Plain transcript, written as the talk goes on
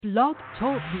Blog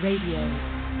Talk Radio.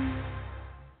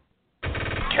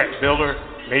 Cat Builder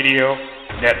Radio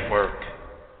Network.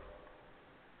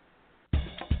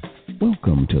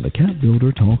 Welcome to the Cat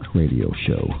Builder Talk Radio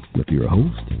Show with your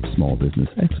host, small business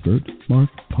expert,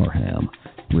 Marc Parham.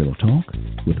 Real talk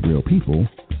with real people,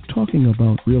 talking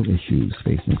about real issues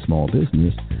facing small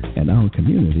business and our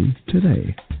community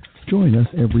today. Join us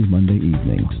every Monday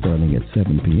evening starting at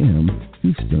 7 p.m.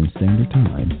 Eastern Standard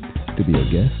Time. To be a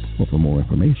guest or for more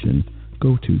information,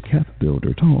 go to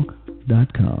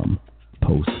capbuildertalk.com.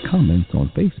 Post comments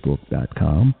on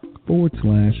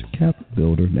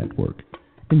facebook.com/capbuildernetwork.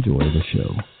 Enjoy the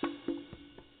show.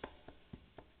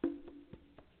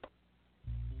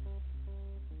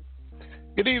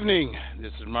 Good evening.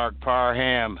 This is Marc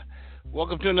Parham.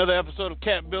 Welcome to another episode of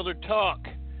Cat Builder Talk.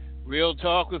 Real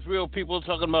talk with real people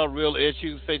talking about real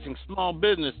issues facing small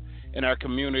business in our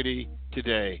community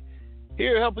today.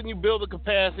 Here helping you build the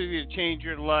capacity to change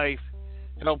your life,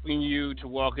 helping you to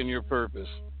walk in your purpose.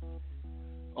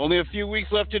 Only a few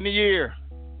weeks left in the year.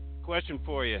 Question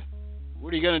for you.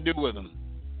 What are you going to do with them?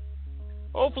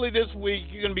 Hopefully this week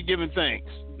you're going to be giving thanks.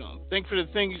 Thanks for the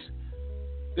things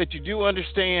that you do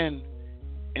understand,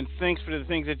 and thanks for the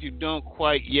things that you don't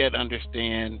quite yet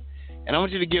understand. And I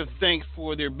want you to give thanks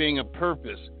for there being a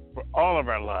purpose for all of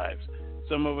our lives.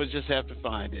 Some of us just have to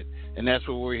find it, and that's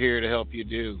what we're here to help you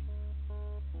do.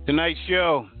 Tonight's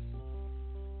show,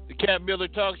 the Cat Builder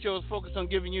Talk Show, is focused on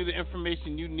giving you the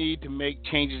information you need to make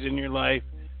changes in your life,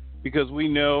 because we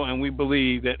know and we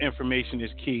believe that information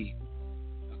is key.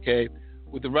 Okay?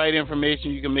 With the right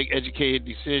information, you can make educated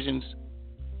decisions.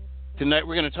 Tonight,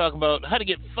 we're going to talk about how to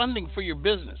get funding for your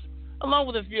business, along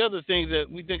with a few other things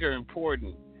that we think are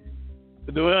important.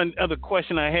 But the one other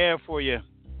question I have for you,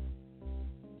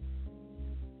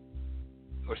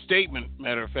 or statement,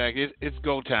 matter of fact, it's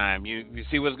go time. You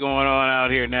see what's going on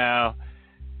out here now.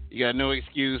 You got no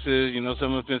excuses. You know,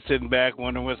 someone's been sitting back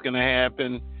wondering what's going to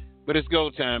happen. But it's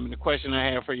go time. And the question I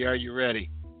have for you, are you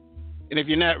ready? And if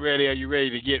you're not ready, are you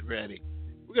ready to get ready?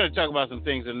 We're going to talk about some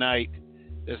things tonight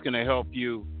that's going to help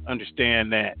you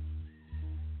understand that.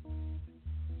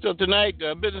 So tonight,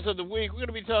 Business of the Week, we're going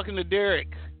to be talking to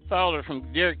Derricks Fowler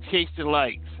from Derricks Cake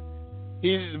Delights.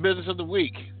 He's the Business of the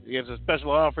Week. He has a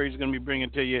special offer he's going to be bringing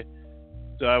to you,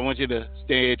 so I want you to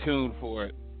stay tuned for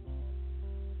it.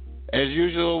 As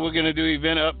usual, we're going to do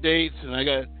event updates, and I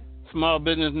got small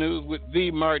business news with the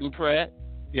Martin Pratt.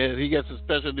 Yeah, he got some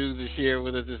special news to share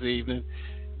with us this evening.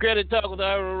 Credit Talk with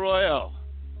Ira Royale.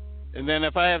 And then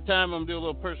if I have time, I'm going to do a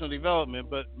little personal development.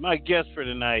 But my guest for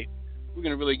tonight, we're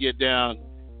going to really get down.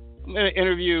 I'm going to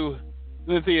interview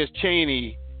Lentheus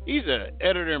Chaney. He's an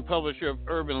editor and publisher of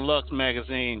urbanLUX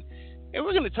magazine. And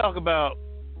we're going to talk about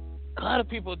a lot of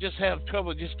people just have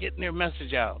trouble just getting their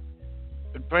message out,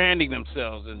 branding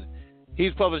themselves. And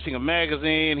he's publishing a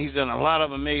magazine. He's done a lot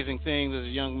of amazing things as a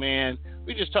young man.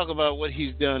 We just talk about what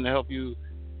he's done to help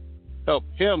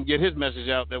him get his message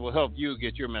out that will help you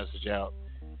get your message out.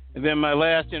 And then my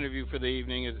last interview for the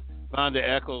evening is Vonda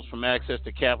Echols from Access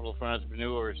to Capital for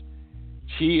Entrepreneurs.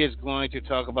 She is going to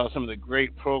talk about some of the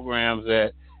great programs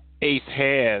that ACE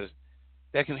has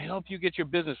that can help you get your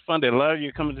business funded. A lot of you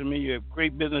are coming to me, you have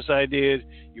great business ideas,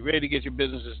 you're ready to get your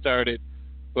business started,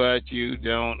 but you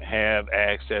don't have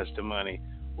access to money.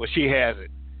 Well, she has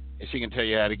it, and she can tell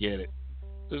you how to get it.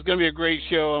 So it's going to be a great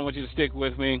show. I want you to stick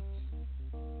with me.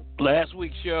 Last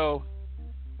week's show,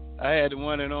 I had the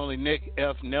one and only Nick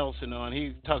F. Nelson on.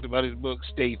 He talked about his book,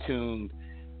 Stay Tuned.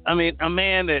 I mean, a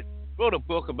man that wrote a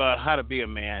book about how to be a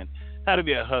man, how to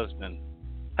be a husband,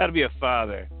 how to be a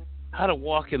father, how to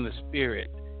walk in the spirit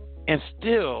and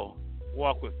still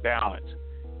walk with balance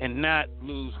and not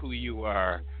lose who you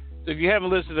are. So if you haven't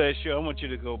listened to that show, I want you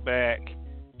to go back,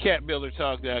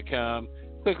 catbuildertalk.com,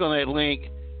 click on that link,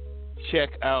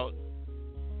 check out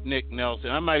Nick Nelson.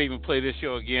 I might even play this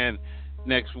show again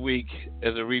next week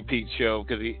as a repeat show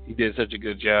because he did such a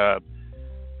good job.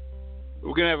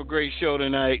 We're going to have a great show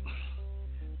tonight.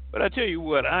 But I tell you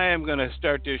what, I am going to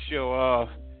start this show off.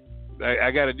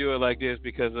 I got to do it like this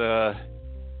because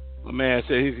my man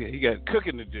said he got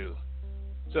cooking to do.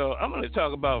 So I'm going to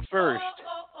talk about first.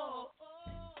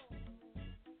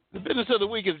 The business of the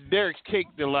week is Derricks Cake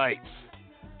Delights.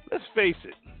 Let's face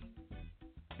it.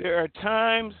 There are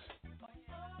times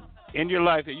in your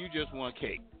life that you just want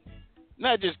cake.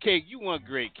 Not just cake, you want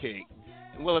great cake.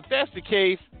 And well, if that's the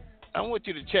case, I want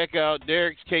you to check out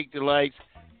Derricks Cake Delights.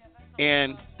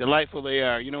 And delightful they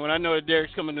are. You know, when I know that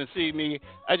Derricks coming to see me,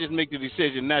 I just make the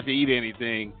decision not to eat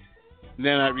anything. And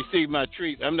then I receive my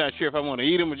treats. I'm not sure if I want to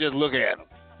eat them or just look at them.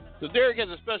 So Derrick has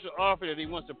a special offer that he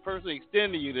wants to personally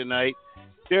extend to you tonight.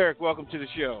 Derrick, welcome to the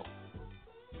show.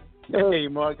 Hey,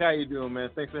 Marc, how you doing, man?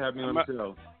 Thanks for having me on the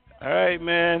show. All right,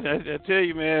 man. I tell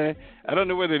you, man, I don't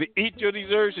know whether to eat your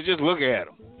desserts or just look at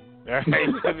them. All right,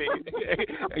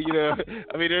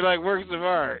 I mean, they're like works of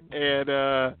art, and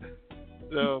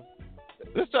so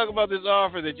let's talk about this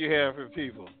offer that you have for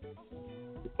people.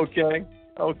 Okay.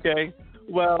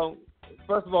 Well,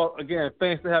 first of all, again,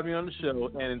 thanks for having me on the show.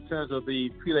 And in terms of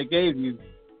the treat I gave you,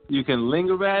 you can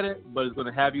linger at it, but it's going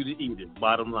to have you to eat it.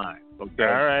 Bottom line. Okay.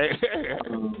 All right.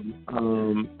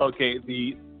 Okay.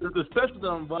 The special that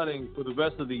I'm running for the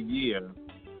rest of the year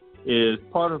is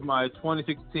part of my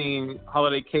 2016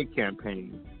 holiday cake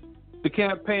campaign. The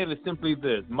campaign is simply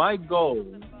this: my goal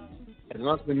as an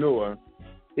entrepreneur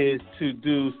is to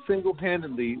do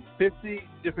single-handedly 50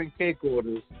 different cake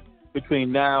orders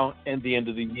between now and the end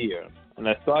of the year. And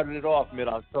I started it off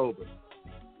mid-October.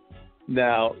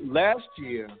 Now, last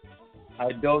year,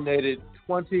 I donated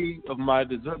 20 of my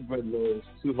dessert bread loaves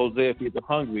to Hosea Feed the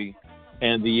Hungry,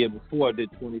 and the year before I did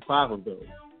 25 of those.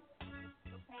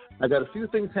 I got a few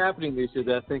things happening this year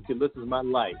that I think enlists my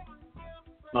life.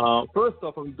 First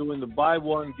off, I'm doing the buy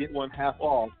one, get one half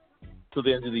off till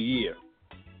the end of the year.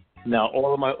 Now,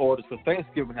 all of my orders for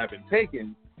Thanksgiving have been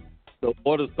taken, so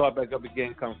orders start back up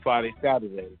again come Friday,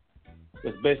 Saturday.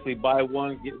 It's basically buy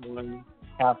one, get one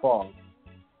half off.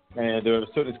 And there are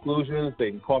certain exclusions.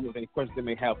 They can call me with any questions they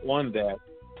may have on that.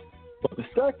 But the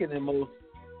second and most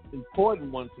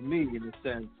important one to me, in a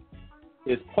sense,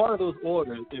 is part of those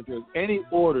orders. If there's any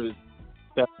orders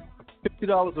that are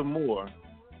 $50 or more,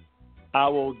 I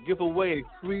will give away a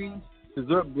free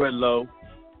dessert bread loaf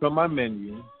from my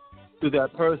menu to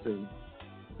that person.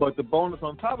 But the bonus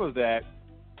on top of that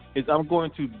is I'm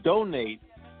going to donate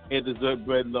a dessert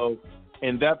bread loaf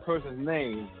in that person's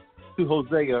name to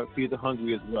Hosea Feed the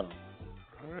Hungry as well.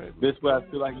 All right. This way I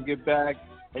feel I can get back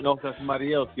and also have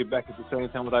somebody else get back at the same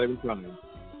time without even trying.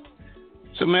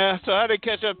 So, man, how they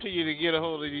catch up to you to get a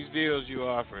hold of these deals you're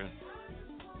offering?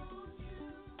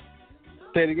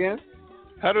 Say it again?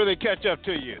 How do they catch up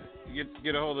to you to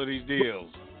get a hold of these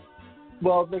deals?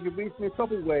 Well, they can reach me a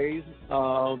couple of ways. They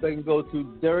can go to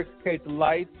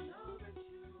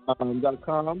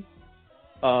DerricksCakeDelights.com.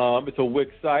 It's a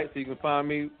Wix site, so you can find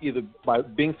me either by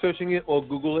Bing searching it or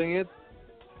Googling it.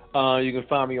 You can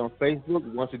find me on Facebook.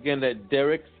 Once again, that's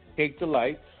Derricks Cake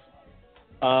Delights.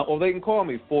 Or they can call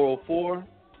me,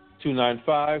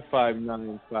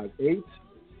 404-295-5958.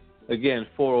 Again,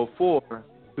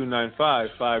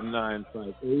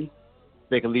 404-295-5958.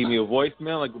 They can leave me a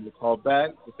voicemail. I give them a call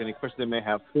back with any questions they may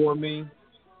have for me.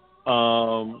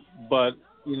 But,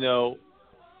 you know,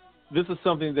 this is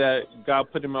something that God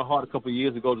put in my heart a couple of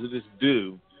years ago to just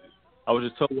do. I was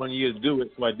just told 1 year to do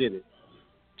it, so I did it.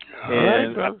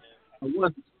 And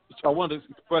I wanted to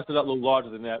express it out a little larger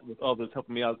than that with others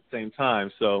helping me out at the same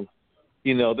time. So,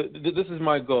 you know, this is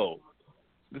my goal.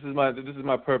 This is my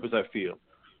purpose, I feel.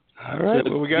 All right.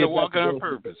 Well, we got to walk on our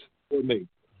purpose. For me.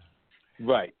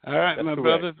 Right. All right, That's my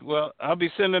correct. brother. Well, I'll be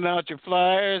sending out your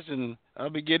flyers, and I'll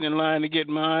be getting in line to get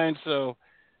mine. So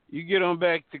you get on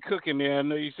back to cooking there. I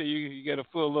know you say you got a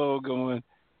full load going.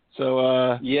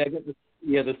 So yeah, I got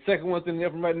the second one's in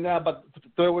there from right now, about the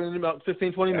third one in about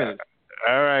 15, 20 minutes.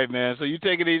 All right, man. So you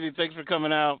take it easy. Thanks for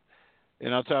coming out,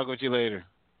 and I'll talk with you later.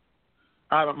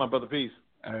 All right, my brother. Peace.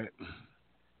 All right.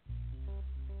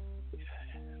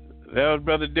 That was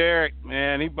Brother Derrick,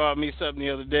 man. He bought me something the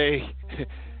other day.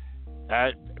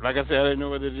 Like I said, I didn't know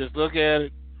whether to just look at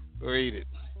it or eat it.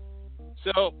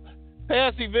 So,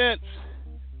 past events.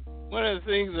 One of the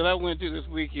things that I went to this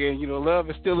weekend, you know, love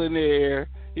is still in the air.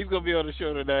 He's going to be on the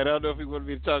show tonight. I don't know if he wanted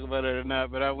me to talk about it or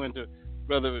not, but I went to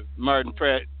Brother Martin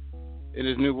Pratt and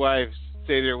his new wife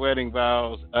say their wedding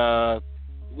vows.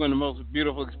 One of the most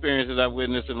beautiful experiences I've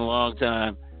witnessed in a long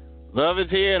time. Love is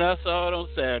here, and I saw it on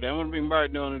Saturday. I'm going to bring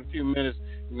Martin on in a few minutes.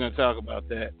 We're going to talk about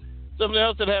that. Something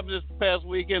else that happened this past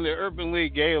weekend, the Urban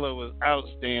League Gala was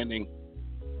outstanding.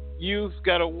 Youth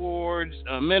got awards,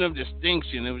 men of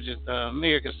distinction. It was just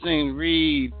Mayor Cassine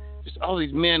Reed. Just all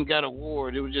these men got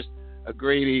awards. It was just a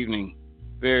great evening.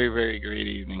 Very, very great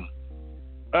evening.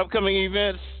 Upcoming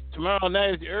events. Tomorrow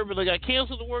night at the Urban League. I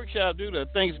canceled the workshop due to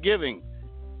Thanksgiving,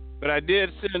 but I did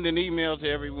send an email to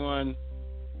everyone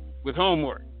with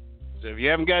homework. So if you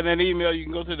haven't gotten that email, you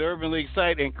can go to the Urban League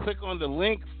site and click on the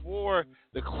link for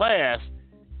the class,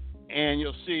 and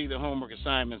you'll see the homework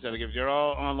assignments that I give you. They're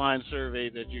all online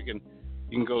surveys that you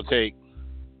can go take.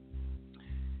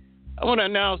 I want to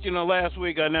announce, last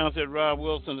week I announced that Rob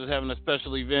Wilson is having a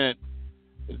special event,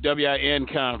 the WIN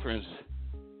conference,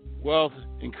 Wealth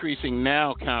Increasing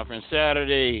Now conference,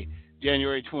 Saturday,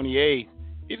 January 28th.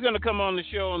 He's going to come on the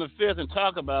show on the 5th and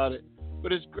talk about it.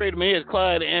 But it's great to me. It's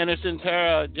Clyde Anderson,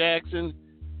 Tara Jackson,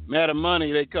 Madam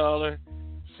Money, they call her.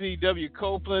 C.W.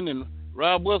 Copeland and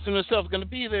Rob Wilson himself are going to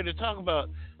be there to talk about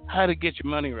how to get your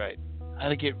money right, how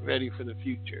to get ready for the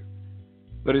future.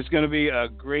 But it's going to be a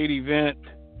great event,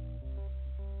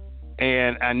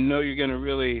 and I know you're going to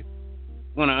really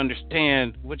want to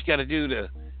understand what you got to do to,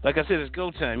 like I said, it's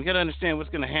go time. You got to understand what's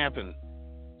going to happen.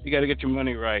 You got to get your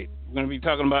money right. We're going to be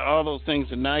talking about all those things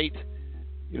tonight.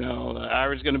 You know,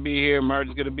 Ira's going to be here,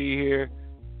 Martin's going to be here,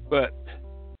 but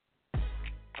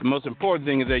the most important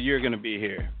thing is that you're going to be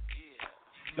here.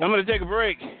 So I'm going to take a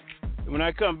break. And when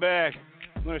I come back,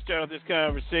 I'm going to start off this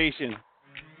conversation.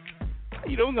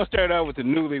 You know, we're going to start out with the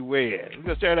newlywed. We're going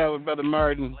to start out with Brother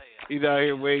Martin. He's out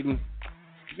here waiting.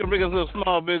 He's going to bring us a little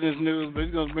small business news, but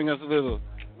he's going to bring us a little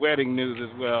wedding news as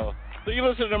well. So you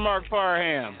listen to Marc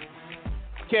Parham,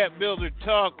 Cat Builder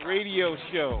Talk radio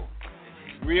show.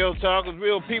 Real talk with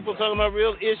real people talking about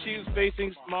real issues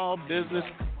facing small business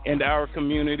and our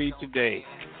community today.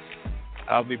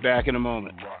 I'll be back in a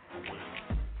moment.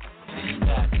 Lean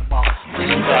back, come on.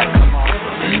 Lean back, come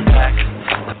on. Lean back.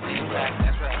 Lean back,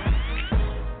 that's right.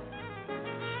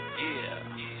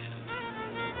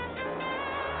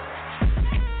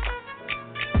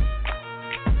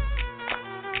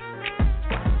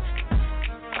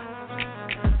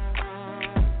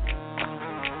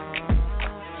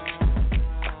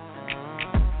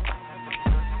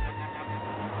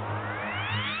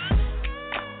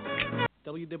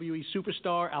 WWE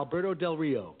superstar Alberto Del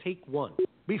Rio. Take one.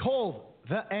 Behold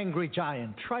the angry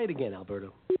giant. Try it again,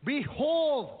 Alberto.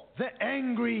 Behold the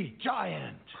angry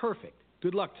giant. Perfect.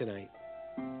 Good luck tonight.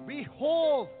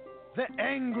 Behold the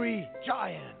angry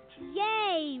giant.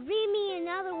 Yay! Read me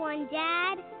another one,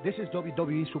 Dad. This is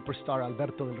WWE superstar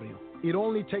Alberto Del Rio. It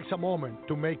only takes a moment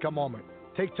to make a moment.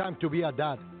 Take time to be a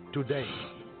dad today.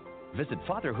 Visit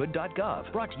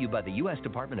fatherhood.gov. Brought to you by the U.S.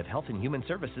 Department of Health and Human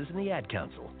Services and the Ad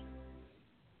Council.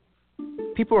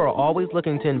 People are always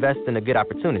looking to invest in a good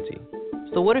opportunity.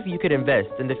 So what if you could invest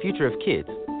in the future of kids,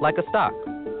 like a stock?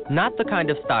 Not the kind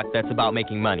of stock that's about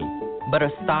making money, but a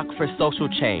stock for social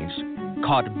change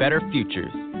called Better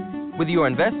Futures. With your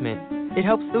investment, it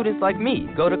helps students like me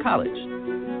go to college.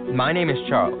 My name is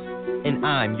Charles, and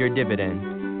I'm your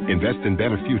dividend. Invest in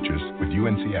better futures with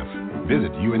UNCF.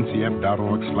 Visit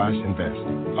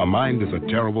uncf.org/invest. A mind is a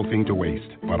terrible thing to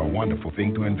waste, but a wonderful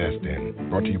thing to invest in.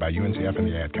 Brought to you by UNCF and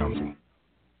the Ad Council.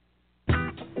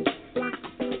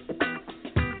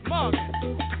 Mark,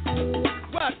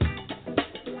 what?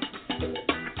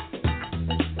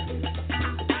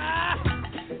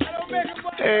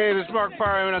 Hey, this is Marc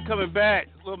Parham, and I'm coming back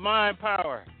with Mind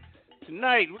Power.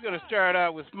 Tonight, we're going to start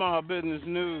out with small business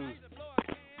news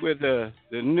with the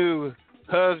new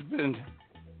husband,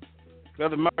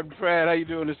 Brother Marc Pratt. How you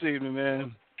doing this evening,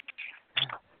 man?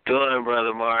 Doing,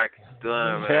 Brother Marc.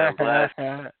 Doing, man.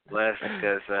 Blessed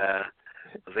because I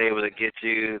was able to get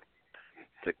you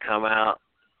to come out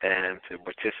and to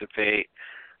participate,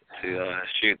 to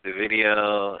shoot the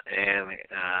video and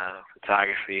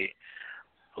photography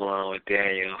along with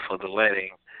Daniel for the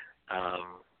wedding.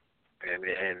 And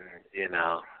you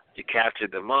know, you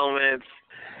captured the moments,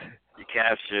 you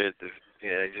captured the,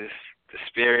 you know, just the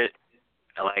spirit.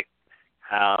 I like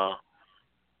how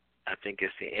I think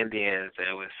it's the Indians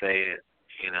that would say it,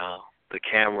 you know, the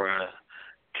camera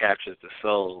captures the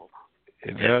soul.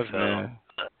 It does, so, man.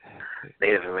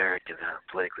 Native Americans are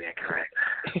politically incorrect,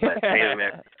 but Native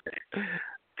Americans,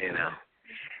 you know.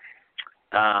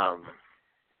 I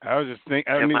was just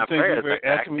thinking. I mean, thank you for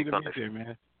asking me to be there,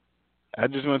 man. I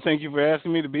just want to thank you for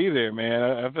asking me to be there, man.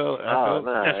 I felt.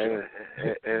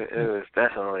 It was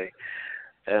definitely.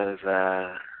 It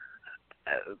was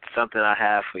something I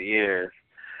have for years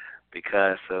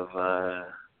because of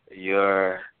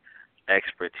your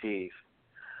expertise.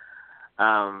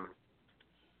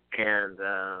 And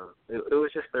it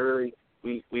was just a really,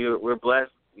 we're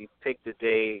blessed. We picked a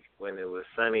day when it was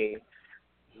sunny,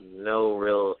 no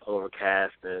real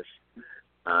overcastness.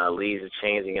 Leaves are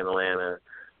changing in Atlanta,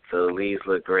 so the leaves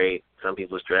look great. Some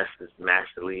people's dresses match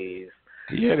the leaves.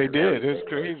 Yeah, they did. It was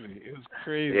crazy. It was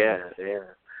crazy. Yeah.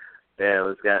 It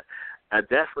was got. I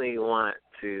definitely want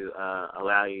to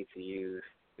allow you to use,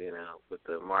 you know, with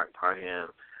the Marc Parham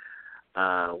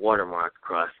watermark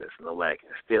across this and the leg,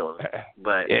 still,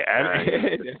 but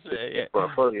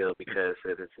portfolio because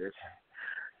it's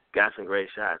got some great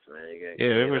shots, man.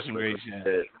 There were some great shots.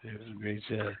 There was some great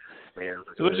shots. Man,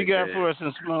 so what you got for us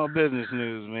in small business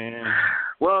news, man?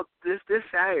 Well, this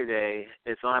Saturday,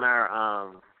 it's on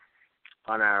our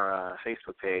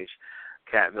Facebook page,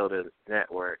 Cat Builder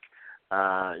Network.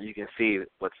 You can see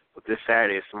what this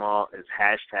Saturday is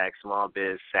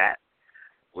 #SmallBizSat,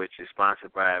 which is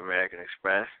sponsored by American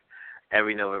Express,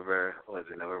 every November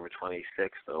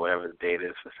 26th or whatever the date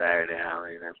is for Saturday. I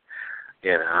don't even,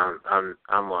 you know,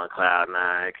 I'm on cloud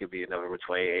 9. It could be November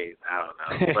 28th. I don't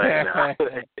know,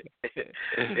 but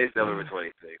it's November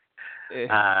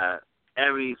 26th.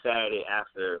 Every Saturday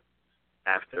after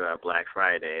Black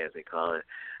Friday, as they call it,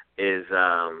 is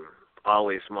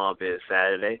always Small Biz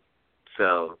Saturday.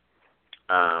 So,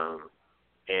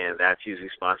 and that's usually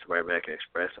sponsored by American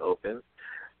Express Open.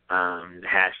 The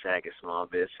hashtag is Small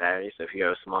Biz Saturday. So if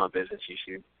you're a small business,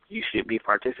 you should be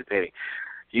participating.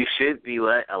 You should be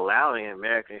allowing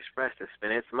American Express to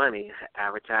spend its money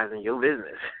advertising your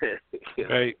business.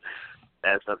 Right.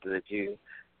 That's something that you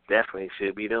definitely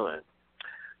should be doing.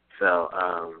 So,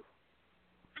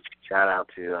 shout out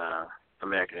to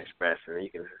American Express, and you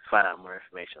can find out more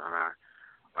information on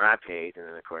our page, and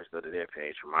then of course go to their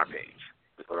page from our page.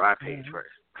 Go to our page first.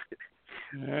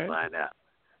 Right. Find out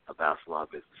about Small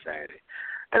Business Saturday,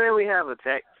 and then we have a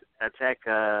tech.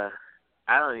 I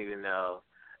don't even know.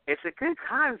 It's a good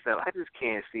concept. I just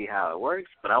can't see how it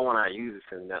works, but I want our users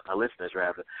to know, our listeners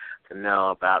rather, to know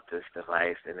about this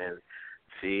device, and then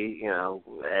see, you know,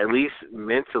 at least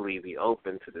mentally be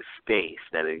open to the space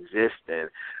that exists in,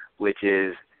 which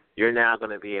is you're now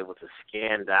going to be able to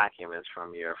scan documents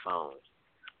from your phone.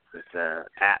 It's an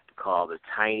app called the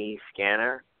Tiny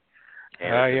Scanner,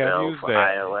 and it's available for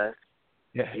iOS.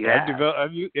 Yeah,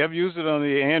 I've used it on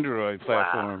the Android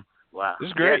platform. Wow.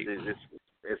 It's great. Yes,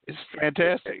 it's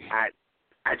fantastic.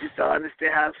 I just don't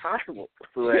understand how it's possible.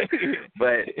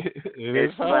 But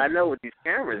I know with these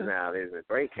cameras now, there's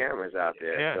great cameras out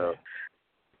there. Yeah. So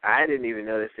I didn't even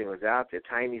know this thing was out there.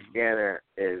 Tiny Scanner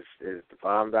is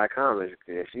thebomb.com, as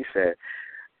you said.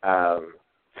 So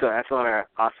that's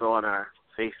also on our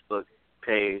Facebook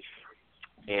page.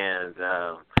 And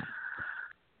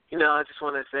you know, I just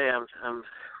want to say I'm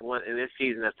in this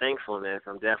season of thankfulness,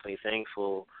 I'm definitely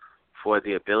thankful for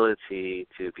the ability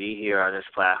to be here on this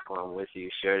platform with you,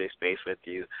 share this space with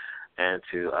you, and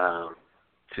to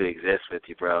exist with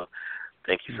you, bro.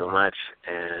 Thank you so much,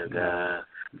 and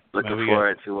looking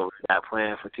forward to what we got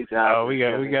planned for 2017.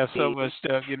 Oh, we got so much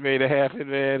stuff getting ready to happen,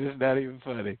 man. It's not even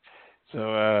funny. So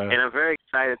and I'm very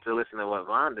excited to listen to what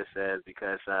Vonda says,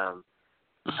 because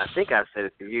I think I said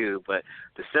it to you, but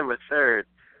December 3rd,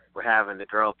 we're having the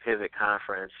Girl Pivot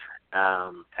Conference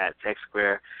at Tech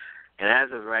Square. And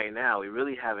as of right now, we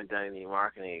really haven't done any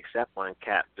marketing except on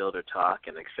Cat Builder Talk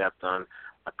and except on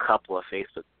a couple of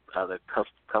Facebook,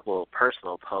 couple of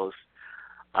personal posts.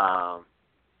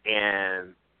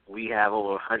 And we have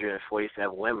over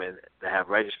 147 women that have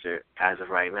registered as of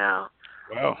right now.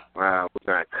 Wow. We're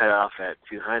going to cut off at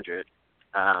 200,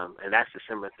 and that's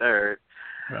December 3rd.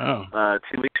 Wow.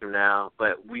 2 weeks from now.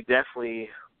 But we definitely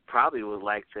probably would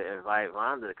like to invite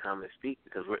Vonda to come and speak,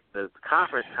 because the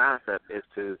conference concept is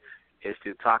to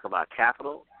talk about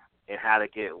capital and how to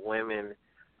get women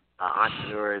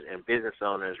entrepreneurs and business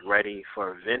owners ready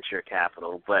for venture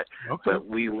capital. But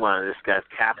we want to discuss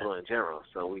capital in general.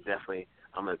 So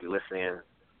I'm going to be listening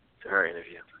to her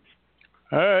interview.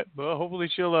 All right. Well, hopefully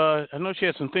she'll. I know she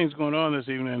has some things going on this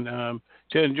evening.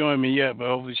 She hasn't joined me yet, but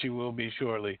hopefully she will be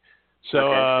shortly. So,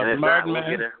 Martin,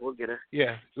 man, we'll get her.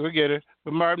 Yeah, we'll get her.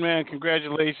 But Martin, man,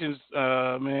 congratulations,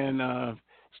 man,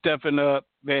 stepping up,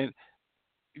 man.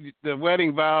 The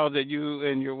wedding vows that you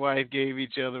and your wife gave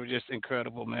each other were just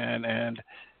incredible, man, and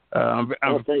I'm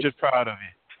just proud of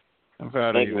you. I'm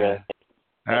proud of you, man.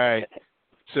 All right.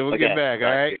 So we'll get back,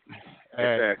 all right? All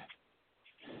right.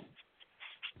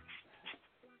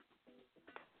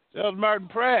 That was Martin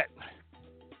Pratt.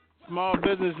 Small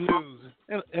business news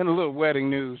and a little wedding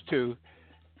news, too.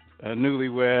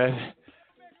 Newlywed.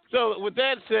 So with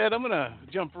that said, I'm going to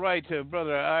jump right to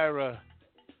Brother Ira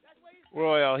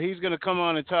Royal. He's going to come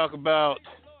on and talk about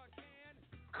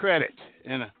credit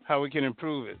and how we can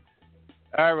improve it.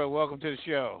 Ira, welcome to the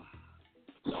show.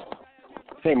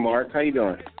 Hey, Mark. How you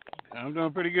doing? I'm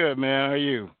doing pretty good, man. How are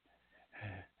you?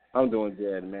 I'm doing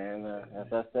good, man. As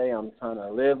I say, I'm trying to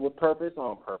live with purpose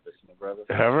on purpose, my brother.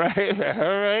 All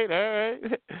right.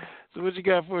 So what you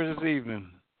got for us this evening?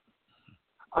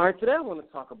 All right, today I want to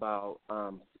talk about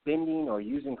spending or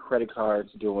using credit cards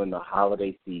during the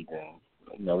holiday season.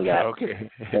 You know, we got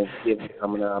Thanksgiving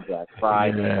coming up, Black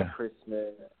Friday,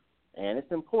 Christmas, and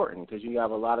it's important because you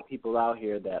have a lot of people out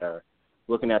here that are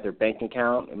looking at their bank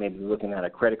account and maybe looking at a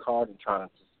credit card and trying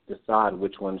to decide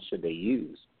which one should they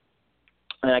use.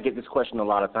 And I get this question a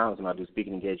lot of times when I do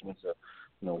speaking engagements of,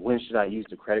 you know, when should I use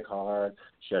the credit card?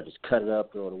 Should I just cut it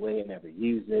up, throw it away, and never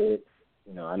use it?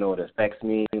 You know, I know it affects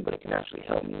me, but it can actually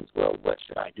help me as well. What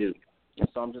should I do? And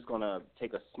so I'm just going to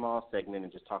take a small segment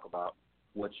and just talk about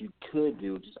what you could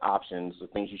do, just options, or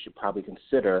things you should probably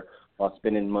consider while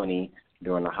spending money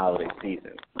during the holiday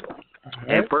season.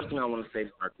 And first thing I want to say,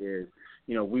 Mark, is,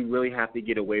 we really have to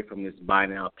get away from this buy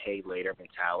now, pay later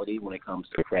mentality when it comes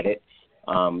to credit.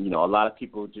 A lot of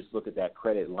people just look at that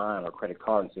credit line or credit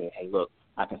card and say, hey, look,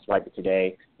 I can swipe it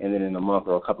today, and then in a month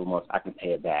or a couple of months, I can pay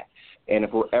it back. And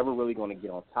if we're ever really going to get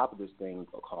on top of this thing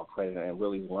called credit and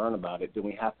really learn about it, then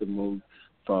we have to move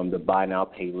from the buy now,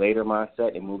 pay later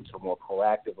mindset and move to a more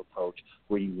proactive approach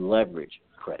where you leverage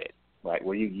credit, right?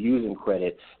 Where you're using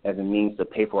credit as a means to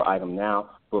pay for an item now,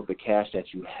 but the cash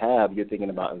that you have, you're thinking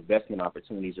about investment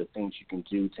opportunities or things you can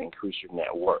do to increase your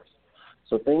net worth.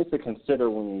 So things to consider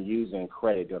when you're using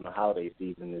credit during the holiday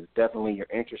season is definitely your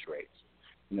interest rates.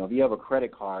 If you have a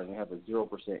credit card and you have a 0%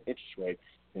 interest rate,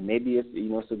 then maybe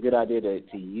it's a good idea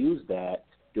to use that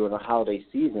during the holiday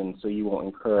season so you won't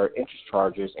incur interest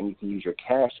charges and you can use your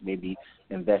cash to maybe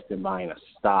invest in buying a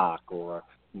stock or,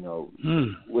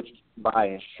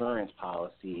 buy insurance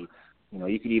policy.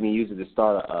 You could even use it to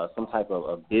start some type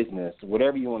of business,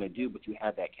 whatever you want to do, but you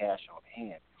have that cash on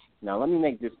hand. Now, let me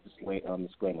make this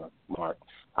disclaimer, Mark.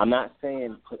 I'm not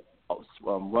saying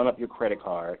run up your credit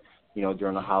card,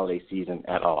 during the holiday season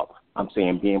at all. I'm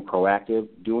saying being proactive,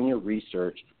 doing your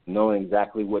research, knowing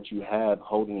exactly what you have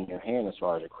holding in your hand as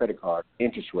far as your credit card,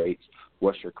 interest rates,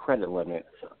 what's your credit limit,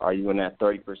 are you in that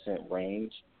 30%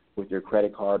 range with your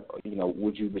credit card?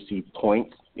 Would you receive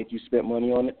points if you spent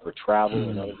money on it for travel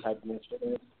and other types of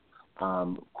instruments?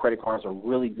 Credit cards are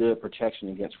really good protection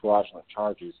against fraudulent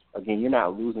charges. Again, you're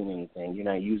not losing anything. You're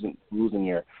not losing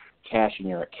your cash in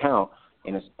your account,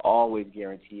 and it's always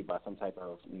guaranteed by some type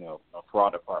of, a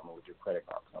fraud department with your credit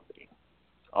card company.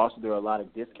 Also, there are a lot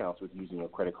of discounts with using your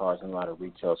credit cards in a lot of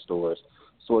retail stores.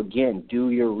 So, again, do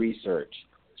your research.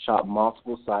 Shop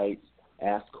multiple sites.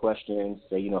 Ask questions.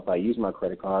 Say, if I use my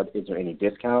credit card, is there any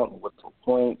discount? What's the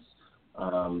points?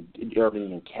 Is there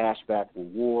any cashback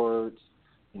rewards?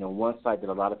 One site that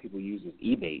a lot of people use is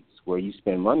Ebates, where you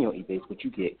spend money on Ebates, but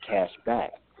you get cash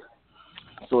back.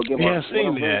 So again, I've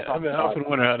seen that. I often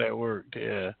wonder how that worked.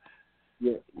 Yeah.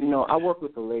 Yeah, I work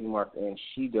with a lady, Marc, and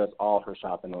she does all her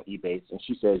shopping on Ebates, and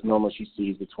she says normally she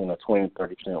sees between a 20 and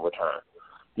 30% return,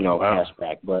 cash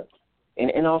back. But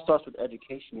and it all starts with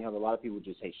education. You have a lot of people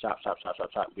just say shop,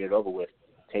 get it over with.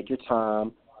 Take your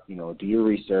time, do your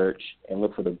research, and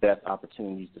look for the best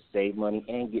opportunities to save money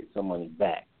and get some money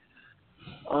back.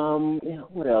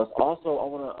 What else? Also, I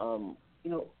want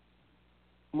to,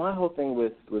 my whole thing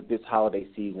with this holiday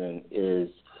season is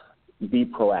be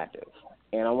proactive.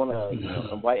 And I want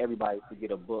to invite everybody to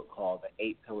get a book called The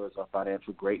 8 Pillars of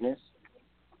Financial Greatness.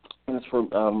 And it's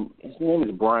from, his name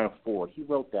is Brian Ford. He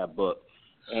wrote that book.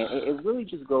 And it really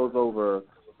just goes over,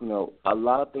 a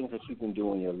lot of things that you can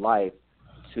do in your life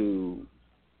to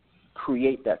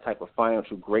create that type of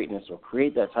financial greatness or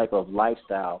create that type of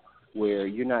lifestyle where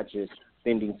you're not just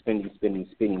spending,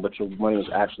 but your money is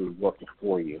actually working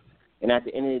for you. And at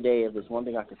the end of the day, if there's one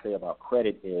thing I can say about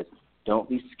credit is don't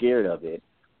be scared of it.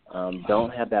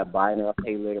 Don't have that buy now,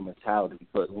 pay later mentality,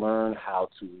 but learn how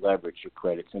to leverage your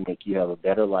credit to make you have a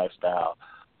better lifestyle,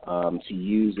 to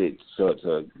use it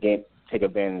to take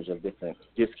advantage of different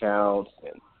discounts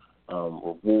and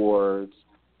rewards,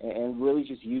 and really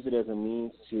just use it as a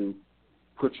means to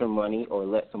put your money or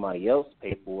let somebody else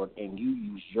pay for it, and you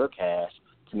use your cash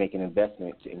to make an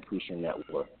investment to increase your net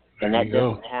worth. And that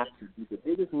doesn't have to be the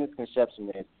biggest misconception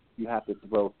is you have to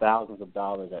throw thousands of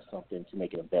dollars at something to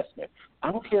make an investment.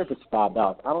 I don't care if it's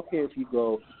 $5. I don't care if you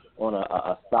go on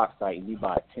a stock site and you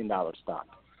buy a $10 stock.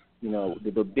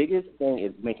 The biggest thing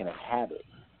is making a habit,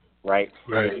 right?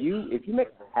 Right. If you make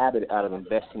a habit out of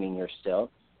investing in yourself,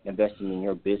 investing in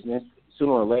your business,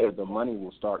 sooner or later the money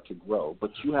will start to grow.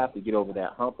 But you have to get over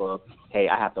that hump of, hey,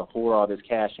 I have to hoard all this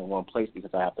cash in one place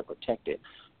because I have to protect it.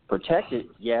 Protect it,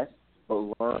 yes, but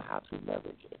learn how to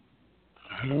leverage it.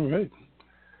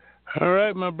 All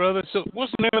right, my brother. So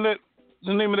what's the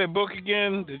name of that book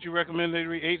again? Did you recommend they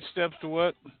read 8 Steps to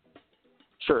what?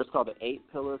 Sure, it's called The 8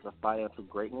 Pillars of Financial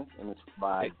Greatness, and it's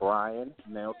by Brian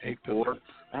Ford.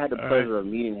 I had the pleasure of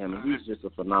meeting him, and he's just a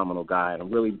phenomenal guy.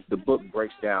 And really, the book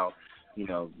breaks down,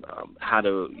 how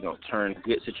to, turn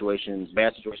bad situations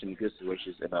into good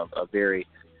situations in a very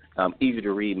easy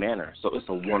to read manner. So it's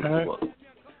a wonderful book.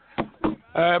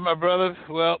 All right, my brother.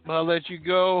 Well, I'll let you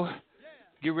go.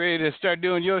 Get ready to start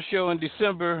doing your show in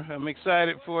December. I'm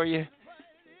excited for you.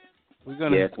 It's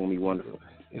going to be wonderful.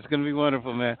 It's going to be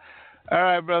wonderful, man. All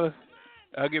right, brother.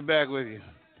 I'll get back with you.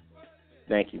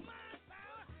 Thank you.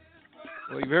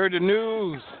 Well, you've heard the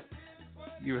news.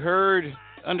 You've heard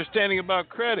understanding about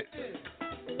credit.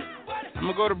 I'm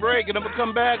going to go to break, and I'm going to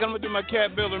come back, and I'm going to do my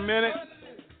Cat Builder Minute.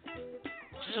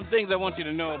 some things I want you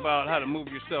to know about how to move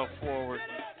yourself forward.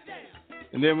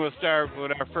 And then we'll start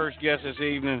with our first guest this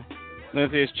evening,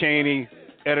 Lentheus Chaney,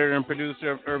 editor and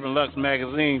producer of urbanLUX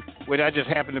magazine, which I just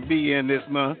happen to be in this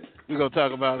month. We're going to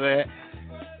talk about that.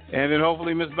 And then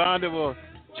hopefully Miss Vonda will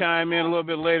chime in a little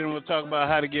bit later and we'll talk about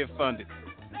how to get funded.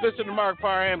 Listen to Marc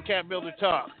Parham, Cat Builder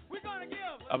Talk.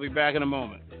 I'll be back in a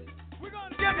moment. We're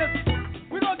going to give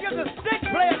the stick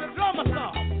player the drummer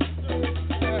song.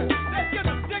 Let's get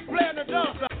the stick player the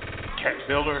drummer song. Cat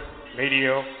Builder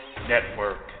Radio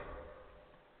Network.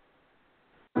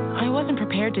 I wasn't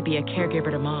prepared to be a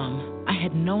caregiver to Mom. I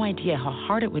had no idea how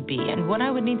hard it would be and what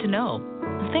I would need to know.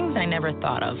 Things I never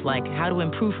thought of, like how to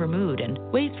improve her mood and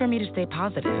ways for me to stay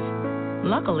positive.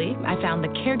 Luckily, I found the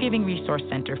Caregiving Resource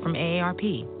Center from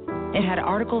AARP. It had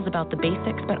articles about the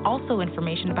basics, but also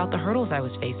information about the hurdles I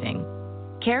was facing.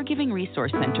 Caregiving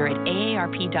Resource Center at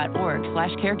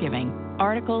aarp.org/caregiving.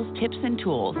 Articles, tips, and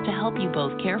tools to help you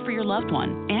both care for your loved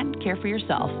one and care for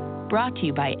yourself. Brought to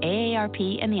you by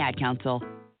AARP and the Ad Council.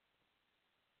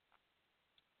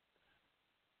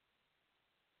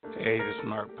 Hey, this is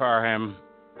Marc Parham.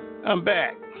 I'm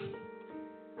back.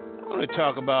 I want to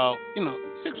talk about,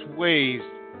 6 ways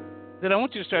that I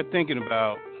want you to start thinking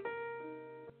about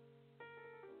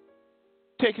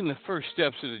taking the first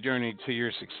steps of the journey to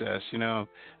your success. I'm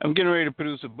getting ready to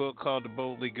produce a book called To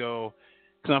Boldly Go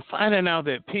because I'm finding out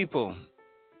that people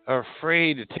are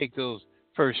afraid to take those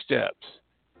first steps.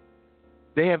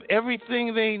 They have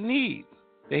everything they need.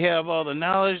 They have all the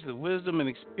knowledge, the wisdom, and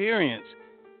experience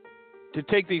to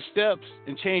take these steps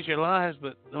and change their lives,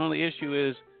 but the only issue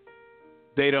is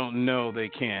they don't know they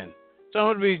can. So I'm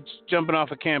going to be jumping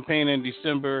off a campaign in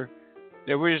December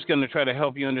that we're just going to try to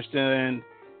help you understand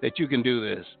that you can do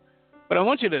this. But I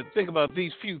want you to think about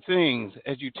these few things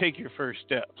as you take your first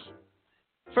steps.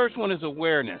 First one is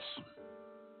awareness.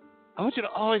 I want you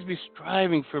to always be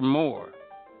striving for more.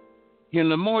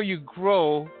 The more you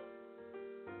grow,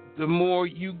 the more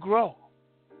you grow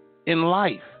in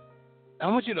life. I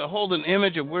want you to hold an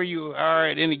image of where you are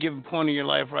at any given point in your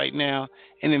life right now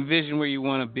and envision where you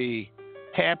want to be.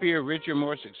 Happier, richer,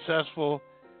 more successful,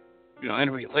 in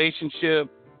a relationship,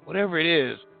 whatever it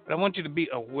is. But I want you to be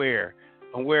aware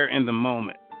in the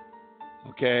moment.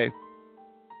 Okay?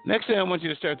 Next thing I want you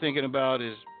to start thinking about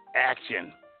is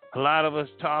action. A lot of us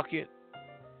talk it,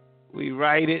 we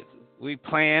write it, we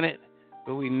plan it,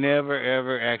 but we never,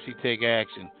 ever actually take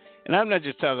action. And I'm not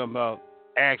just talking about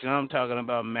action, I'm talking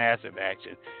about massive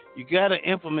action. You got to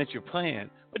implement your plan,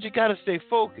 but you got to stay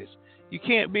focused. You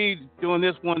can't be doing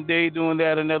this one day, doing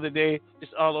that another day,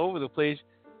 just all over the place,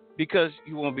 because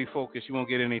you won't be focused. You won't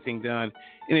get anything done.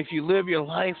 And if you live your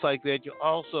life like that, you'll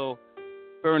also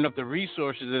burn up the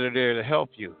resources that are there to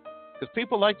help you, because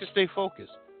people like to stay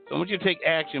focused. So I want you to take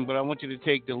action, but I want you to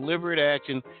take deliberate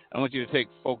action. I want you to take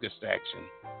focused action.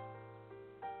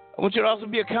 I want you to also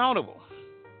be accountable.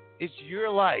 It's your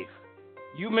life.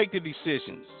 You make the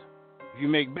decisions. If you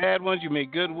make bad ones, you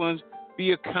make good ones.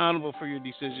 Be accountable for your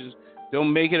decisions.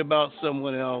 Don't make it about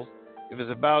someone else. If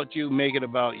it's about you, make it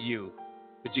about you.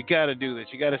 But you got to do this.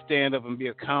 You got to stand up and be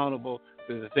accountable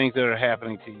for the things that are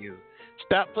happening to you.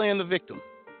 Stop playing the victim.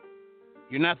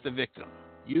 You're not the victim.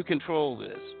 You control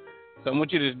this. So I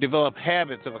want you to develop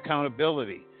habits of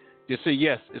accountability. Just say,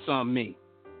 yes, it's on me.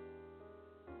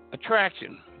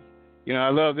 Attraction. I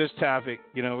love this topic.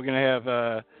 We're going to have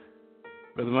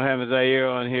Brother Mohammed Zaire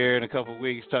on here in a couple of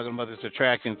weeks talking about this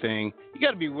attraction thing. You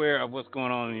got to be aware of what's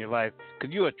going on in your life,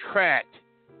 because you attract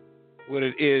what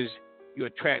it is you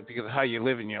attract because of how you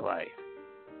live in your life.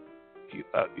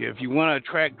 If you want to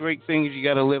attract great things, you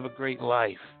got to live a great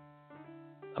life.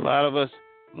 A lot of us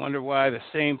wonder why the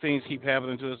same things keep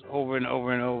happening to us over and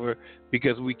over and over,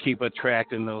 because we keep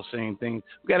attracting those same things.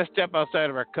 We got to step outside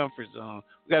of our comfort zone.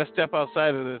 We got to step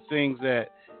outside of the things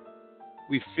that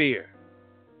we fear.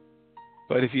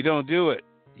 But if you don't do it,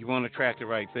 you won't attract the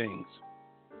right things.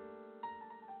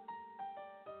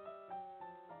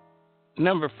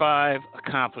 Number 5,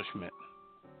 accomplishment.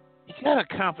 You got to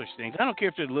accomplish things. I don't care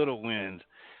if they're little wins.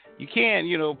 You can't,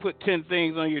 put 10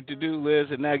 things on your to-do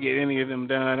list and not get any of them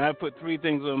done. I put 3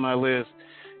 things on my list.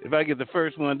 If I get the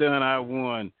first one done, I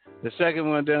won. The second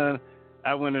one done,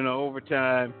 I went into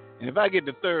overtime. And if I get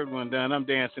the third one done, I'm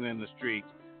dancing in the streets.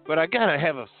 But I got to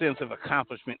have a sense of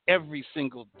accomplishment every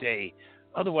single day.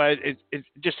 Otherwise, it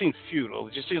just seems futile.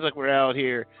 It just seems like we're out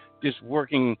here just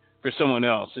working for someone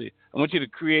else. I want you to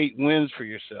create wins for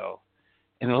yourself.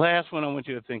 And the last one I want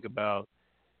you to think about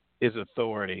is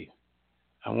authority.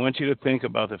 I want you to think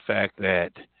about the fact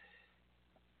that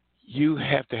you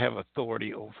have to have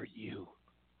authority over you,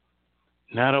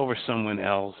 not over someone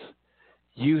else.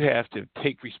 you have to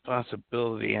take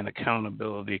responsibility and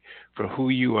accountability for who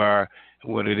you are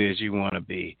and what it is you want to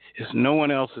be. It's no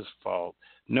one else's fault.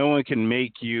 No one can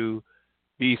make you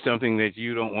be something that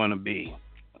you don't want to be,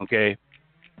 okay?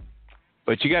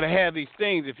 But you got to have these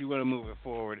things if you want to move it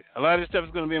forward. A lot of this stuff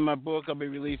is going to be in my book I'll be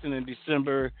releasing in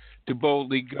December, To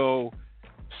Boldly Go,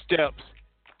 Steps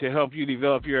to help you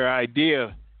develop your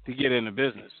idea to get into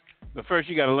business. But first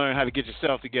you got to learn how to get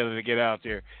yourself together to get out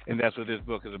there, and that's what this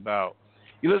book is about.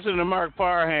 You listen to Marc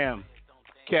Parham,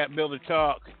 Cat Builder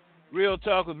Talk, real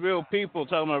talk with real people,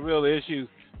 talking about real issues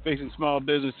facing small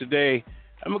business today.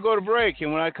 I'm going to go to break,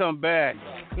 and when I come back,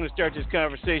 I'm going to start this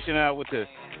conversation out with the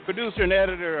producer and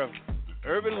editor of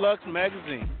urbanLUX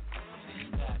magazine.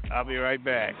 I'll be right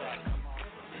back.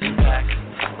 Lean back,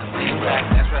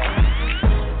 that's right.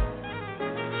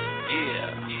 Yeah.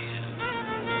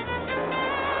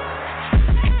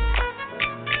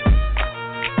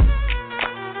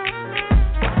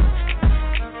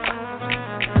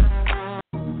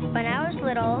 When I was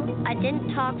little, I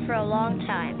didn't talk for a long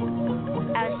time.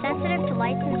 I was sensitive to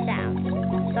lights and sounds,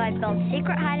 so I built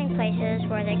secret hiding places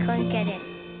where they couldn't get in.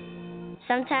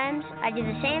 Sometimes I did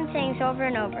the same things over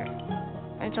and over,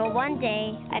 until one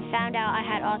day I found out I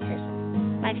had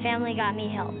autism. My family got me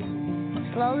help.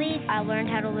 Slowly, I learned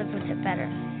how to live with it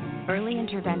better. Early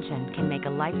intervention can make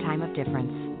a lifetime of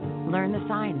difference. Learn the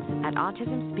signs at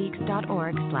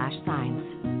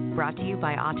autismspeaks.org/signs. Brought to you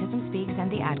by Autism Speaks and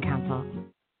the Ad Council.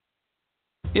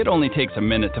 It only takes a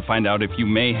minute to find out if you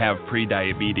may have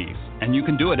prediabetes, and you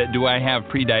can do it at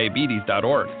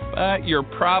doihaveprediabetes.org. But you're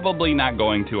probably not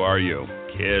going to, are you?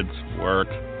 Kids, work,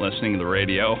 listening to the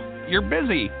radio. You're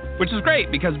busy, which is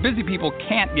great because busy people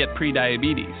can't get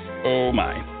prediabetes. Oh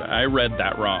my, I read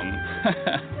that wrong.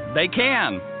 They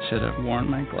can. Should have worn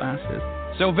my glasses.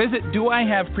 So visit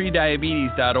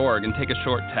doihaveprediabetes.org and take a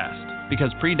short test,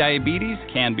 because prediabetes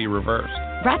can be reversed.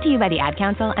 Brought to you by the Ad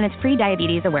Council and its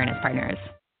pre-diabetes awareness partners.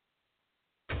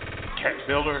 Cat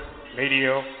Builder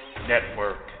Radio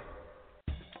Network.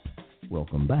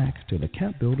 Welcome back to the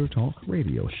Cat Builder Talk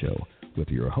radio show with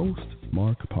your host,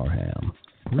 Marc Parham.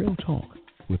 Real talk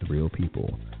with real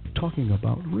people, talking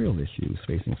about real issues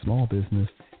facing small business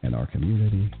and our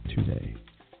community today.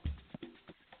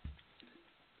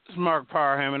 This is Marc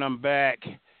Parham, and I'm back.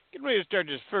 Getting ready to start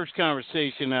this first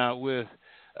conversation out with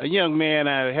a young man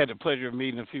I had the pleasure of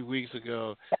meeting a few weeks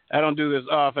ago. I don't do this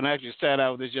often. I actually sat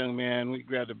out with this young man. We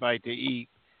grabbed a bite to eat.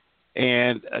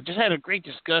 And I just had a great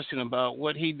discussion about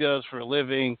what he does for a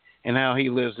living and how he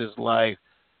lives his life.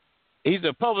 He's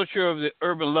a publisher of the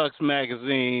urbanLUX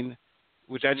magazine,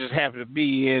 which I just happen to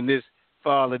be in this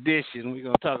fall edition. We're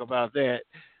going to talk about that.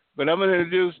 But I'm going to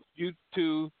introduce you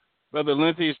to Brother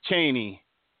Lentheus Chaney,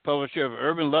 publisher of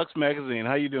urbanLUX magazine.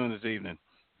 How you doing this evening?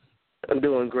 I'm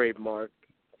doing great, Mark.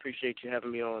 Appreciate you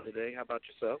having me on today. How about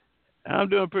yourself? I'm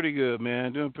doing pretty good,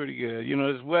 man. Doing pretty good. You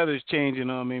know, this weather's changing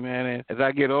on me, man. And as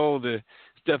I get older,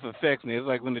 stuff affects me. It's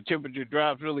like when the temperature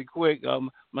drops really quick,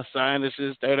 my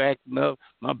sinuses start acting up,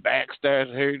 my back starts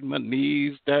hurting, my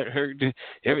knees start hurting,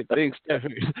 everything starts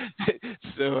hurting.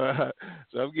 so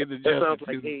I'm getting adjusted. That sounds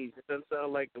like age. It doesn't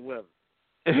sound like the weather.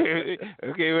 Okay,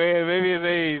 man. Maybe it's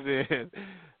age then.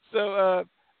 So,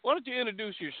 why don't you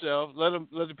introduce yourself? Let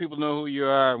the people know who you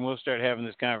are, and we'll start having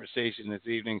this conversation this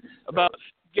evening about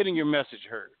getting your message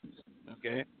heard.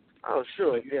 Okay? Oh,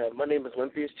 sure. Yeah, my name is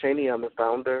Lentheus Chaney. I'm the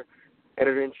founder,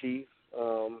 editor-in-chief,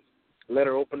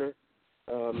 letter opener,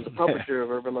 the publisher of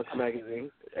urbanLUX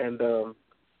magazine, and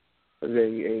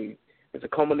it's a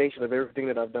culmination of everything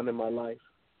that I've done in my life.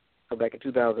 So back in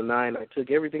 2009, I took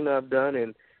everything that I've done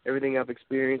and everything I've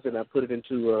experienced, and I put it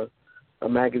into a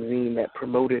magazine that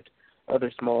promoted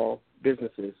other small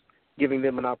businesses, giving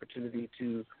them an opportunity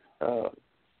to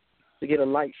get a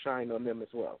light shine on them as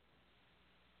well.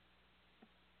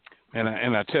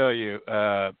 And I tell you,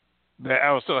 that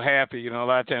I was so happy. You know, a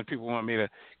lot of times people want me to,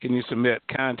 can you submit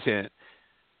content?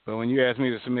 But when you asked me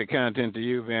to submit content to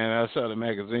you, man, I saw the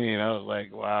magazine. I was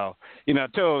like, wow. You know, I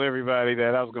told everybody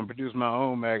that I was going to produce my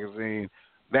own magazine.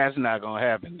 That's not going to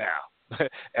happen now.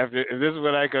 If this is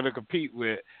what I'm going to compete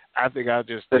with, I think I'll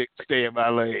just stay in my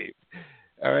lane.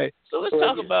 All right. So let's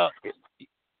talk about.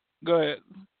 Go ahead.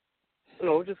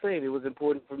 No, I was just saying it was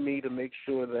important for me to make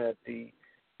sure that the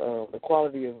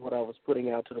quality of what I was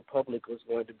putting out to the public was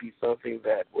going to be something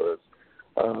that was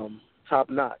top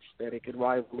notch, that it could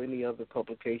rival any other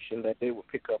publication that they would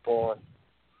pick up on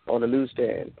the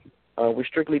newsstand. We're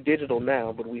strictly digital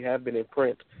now, but we have been in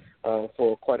print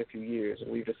for quite a few years,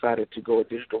 and we've decided to go a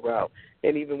digital route.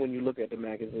 And even when you look at the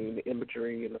magazine, the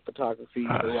imagery and the photography,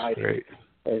 the writing,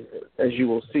 as you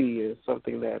will see, is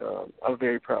something that I'm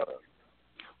very proud of.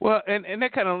 Well, and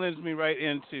that kind of lends me right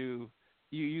into,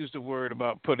 you used the word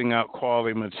about putting out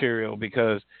quality material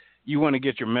because you want to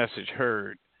get your message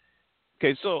heard.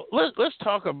 Okay, so let's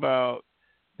talk about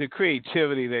the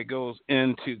creativity that goes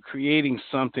into creating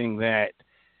something that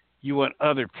you want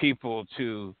other people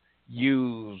to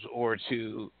use or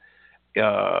to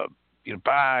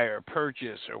buy or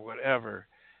purchase or whatever.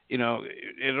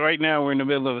 Right now we're in the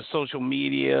middle of a social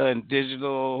media and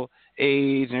digital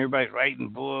age, and everybody's writing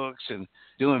books and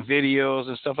doing videos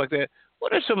and stuff like that.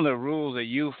 What are some of the rules that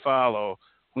you follow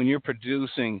when you're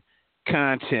producing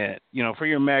content, for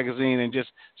your magazine and just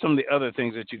some of the other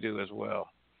things that you do as well?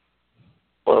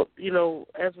 Well,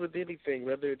 as with anything,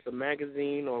 whether it's a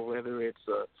magazine or whether it's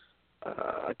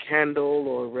a candle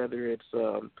or whether it's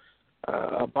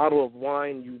a bottle of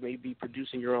wine, you may be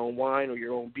producing your own wine or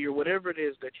your own beer, whatever it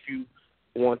is that you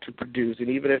want to produce. And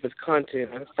even if it's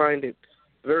content, I find it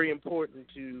very important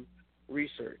to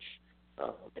research.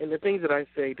 And the things that I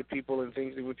say to people and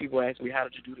things that when people ask me, how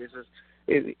did you do this,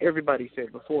 is everybody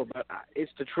said before, but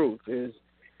it's the truth, is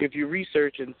if you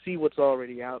research and see what's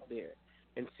already out there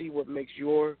and see what makes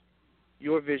your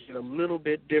vision a little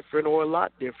bit different or a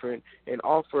lot different and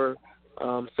offer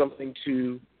something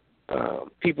to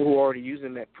people who are already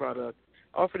using that product,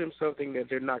 offer them something that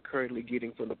they're not currently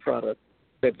getting from the product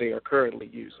that they are currently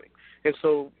using. And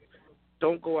so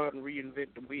don't go out and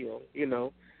reinvent the wheel,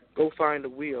 Go find a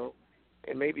wheel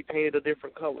and maybe paint it a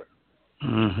different color.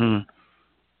 Mm-hmm.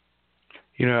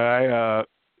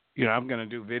 I'm going to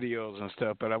do videos and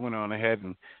stuff, but I went on ahead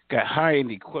and got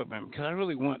high-end equipment because I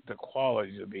really want the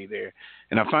quality to be there.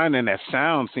 And I find that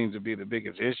sound seems to be the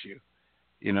biggest issue,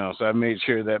 so I made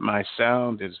sure that my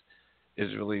sound is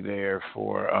really there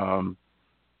for,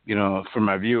 for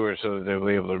my viewers so that they'll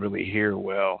be able to really hear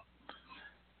well.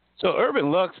 So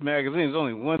urbanLUX magazine is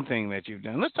only one thing that you've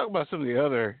done. Let's talk about some of the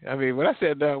other. I mean, when I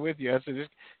sat down with you, I said, this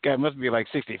guy must be like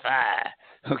 65.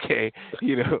 Okay,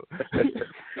 okay,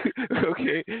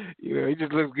 he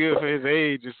just looks good for his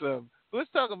age or something.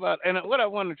 Let's talk about, and what I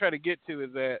want to try to get to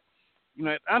is that,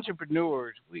 as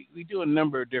entrepreneurs, we do a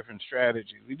number of different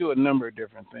strategies. We do a number of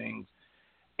different things.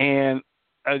 And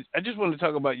I just want to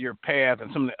talk about your path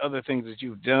and some of the other things that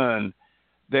you've done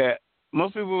that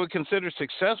most people would consider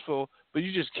successful, but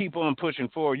you just keep on pushing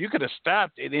forward. You could have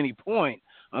stopped at any point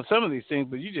on some of these things,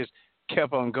 but you just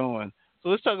kept on going. So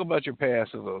let's talk about your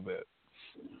past a little bit.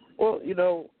 Well,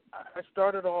 I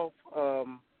started off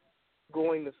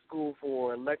going to school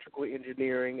for electrical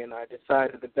engineering, and I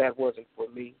decided that wasn't for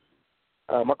me.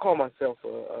 I call myself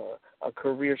a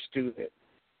career student,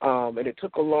 and it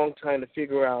took a long time to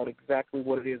figure out exactly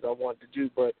what it is I wanted to do,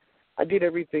 but I did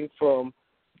everything from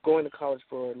going to college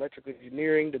for electrical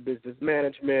engineering to business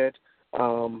management.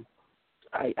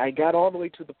 I got all the way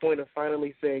to the point of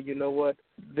finally saying, you know what,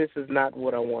 this is not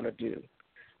what I want to do.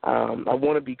 I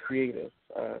want to be creative.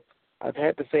 I've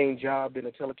had the same job in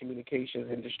the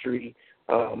telecommunications industry,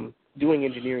 doing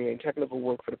engineering and technical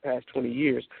work for the past 20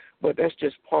 years, but that's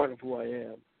just part of who I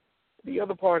am. The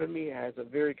other part of me has a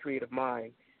very creative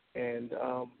mind, and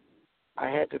I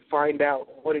had to find out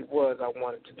what it was I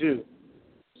wanted to do.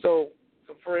 So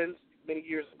some friends many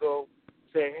years ago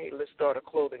said, hey, let's start a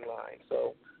clothing line.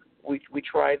 So we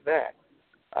tried that.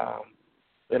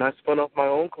 Then I spun off my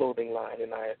own clothing line,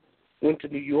 and I went to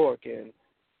New York and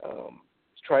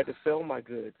tried to sell my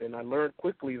goods. And I learned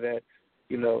quickly that,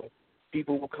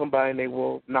 people will come by and they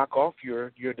will knock off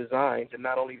your designs. And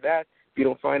not only that, if you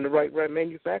don't find the right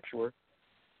manufacturer,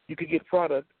 you could get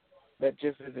product that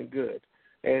just isn't good.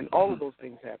 And all of those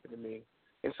things happened to me.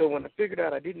 And so when I figured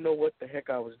out I didn't know what the heck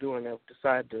I was doing, I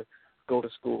decided to go to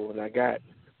school, and I got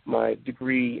my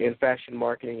degree in fashion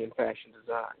marketing and fashion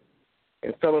design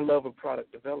and fell in love with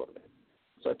product development.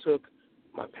 So I took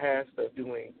my past of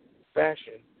doing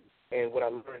fashion and what I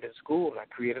learned in school, and I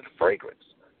created a fragrance.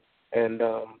 And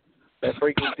that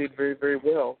fragrance did very, very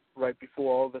well right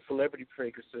before all the celebrity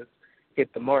fragrances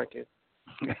hit the market.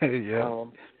 Yeah.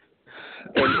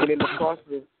 And in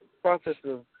the process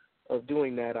of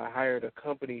doing that, I hired a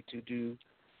company to do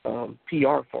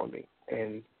PR for me.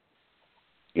 And,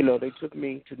 they took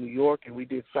me to New York, and we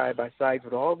did side-by-sides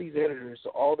with all these editors,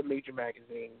 all the major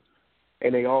magazines,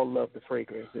 and they all loved the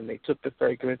fragrance. And they took the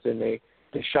fragrance, and they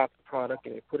shopped the product,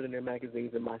 and they put it in their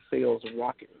magazines, and my sales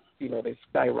rocketed. They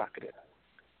skyrocketed.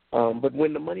 But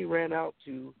when the money ran out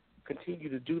to continue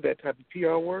to do that type of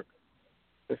PR work,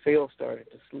 the sales started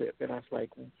to slip. And I was like,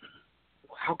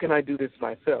 how can I do this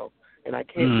myself? And I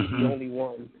can't be the only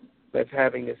one that's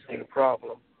having the same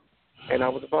problem. And I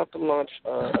was about to launch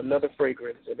another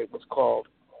fragrance, and it was called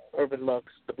urbanLUX,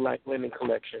 the Black Linen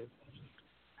Collection.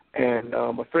 And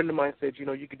a friend of mine said,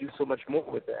 you could do so much more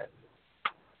with that.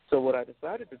 So what I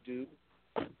decided to do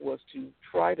was to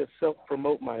try to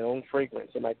self-promote my own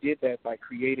fragrance, and I did that by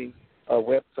creating a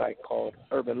website called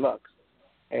urbanLUX.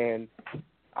 And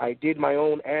I did my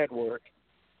own ad work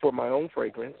for my own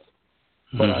fragrance,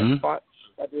 but I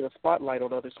did a spotlight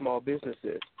on other small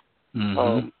businesses.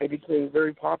 It became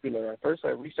very popular. At first, I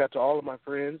reached out to all of my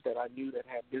friends that I knew that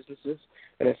had businesses,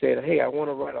 and I said, hey, I want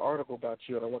to write an article about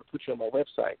you, and I want to put you on my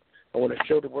website. I want to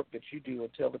show the work that you do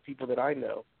and tell the people that I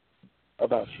know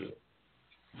about you.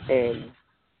 And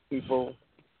people,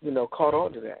 caught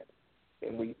on to that.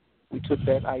 And we took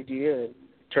that idea and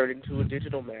turned it into a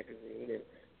digital magazine, and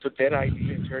took that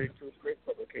idea and turned it into a print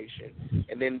publication,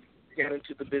 and then got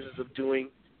into the business of doing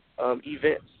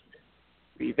events.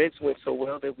 The events went so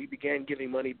well that we began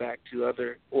giving money back to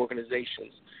other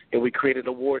organizations, and we created an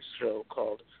awards show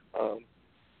called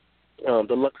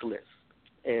the Lux List.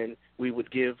 And we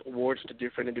would give awards to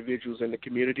different individuals in the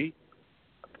community,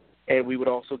 and we would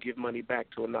also give money back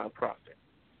to a nonprofit.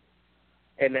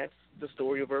 And that's the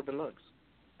story of urbanLUX.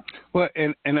 Well,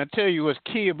 and I tell you what's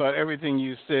key about everything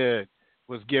you said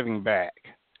was giving back.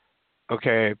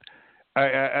 Okay?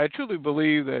 I truly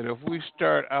believe that if we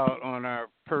start out on our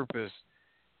purpose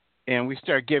and we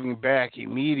start giving back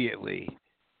immediately,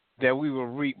 that we will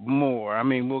reap more. I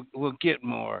mean, we'll get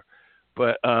more.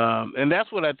 But and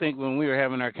that's what I think when we were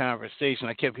having our conversation,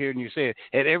 I kept hearing you say it.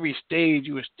 At every stage,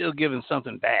 you were still giving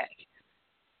something back.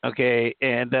 Okay,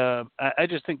 and I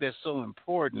just think that's so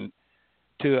important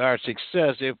to our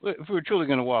success if we're truly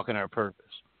going to walk in our purpose.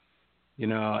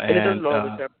 And it doesn't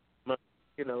always have money.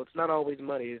 It's not always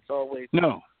money. It's always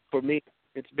For me,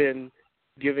 it's been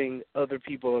giving other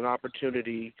people an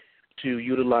opportunity to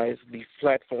utilize the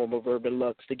platform of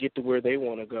urbanLUX to get to where they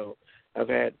want to go. I've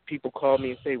had people call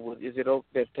me and say, well, is it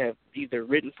that have either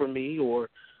written for me or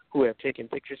who have taken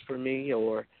pictures for me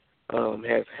or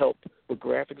have helped with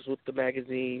graphics with the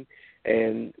magazine,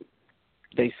 and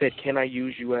they said, can I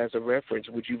use you as a reference?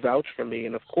 Would you vouch for me?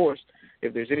 And, of course,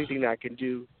 if there's anything that I can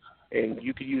do and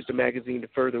you could use the magazine to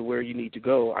further where you need to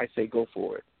go, I say go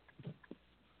for it.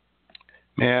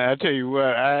 Man, I tell you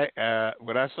what,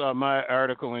 when I saw my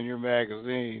article in your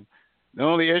magazine, the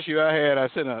only issue I had, I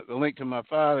sent a link to my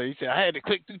father. He said, I had to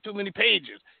click through too many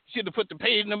pages. You should have put the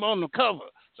page number on the cover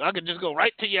so I could just go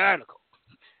right to your article.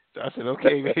 So I said,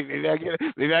 okay, maybe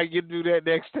I get to do that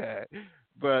next time.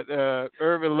 But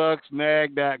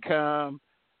urbanluxmag.com,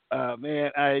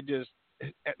 man,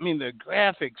 the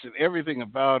graphics and everything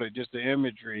about it, just the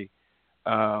imagery,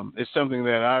 is something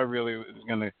that I really was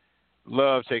going to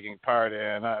love taking part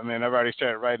in. I've already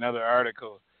started writing other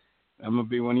articles. I'm going to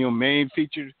be one of your main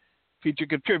feature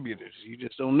contributors. You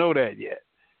just don't know that yet.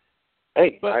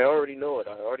 Hey, I already know it.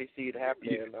 I already see it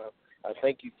happening. Yeah. I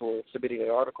thank you for submitting an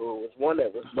article. It was one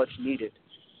that was much needed,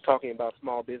 talking about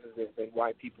small businesses and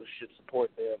why people should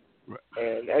support them. Right.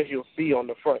 And as you'll see on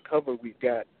the front cover, we've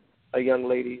got a young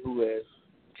lady who has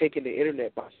taken the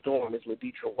internet by storm. It's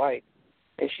Laditra White,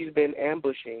 and she's been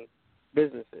ambushing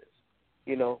businesses,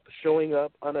 showing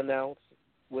up unannounced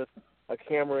with a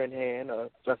camera in hand, a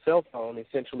cell phone,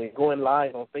 essentially, going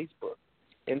live on Facebook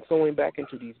and sewing back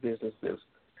into these businesses.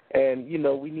 And,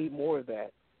 we need more of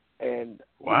that. And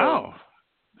wow.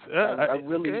 I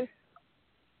really,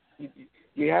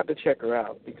 you have to check her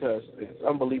out because it's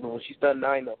unbelievable. She's done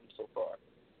 9 of them so far.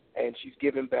 And she's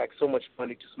giving back so much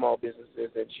money to small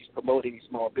businesses, and she's promoting these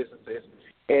small businesses,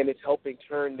 and it's helping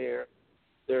turn their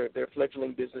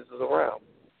fledgling businesses around.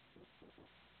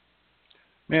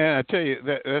 Man, I tell you,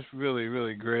 that's really,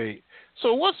 really great.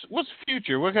 So what's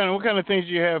future? What kind of things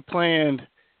do you have planned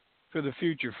for the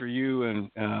future for you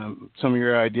and some of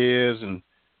your ideas and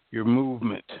your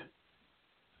movement?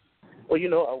 Well,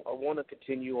 I want to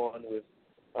continue on with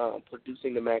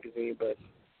producing the magazine, but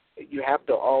you have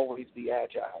to always be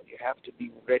agile. You have to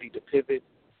be ready to pivot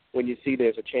when you see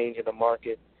there's a change in the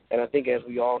market. And I think, as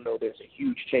we all know, there's a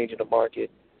huge change in the market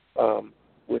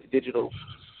with digital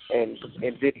and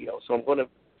video. So I'm going to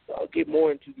get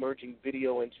more into merging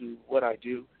video into what I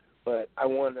do, but I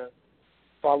want to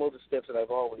follow the steps that I've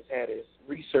always had, is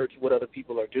research what other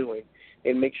people are doing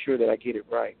and make sure that I get it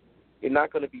right. You're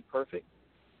not going to be perfect,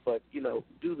 but,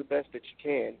 do the best that you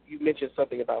can. You mentioned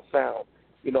something about sound.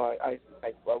 I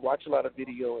watch a lot of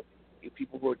video and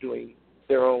people who are doing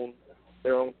their own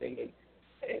thing, and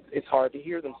it's hard to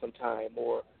hear them sometimes,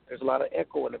 or there's a lot of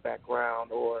echo in the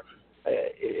background, or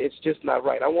it's just not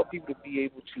right. I want people to be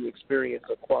able to experience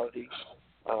a quality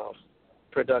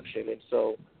production, and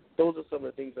so those are some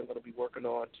of the things I'm going to be working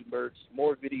on to merge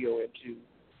more video into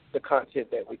the content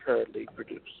that we currently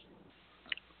produce.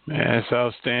 Man, that's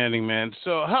outstanding, man.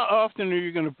 So how often are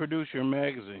you going to produce your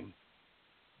magazine?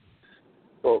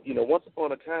 Well, once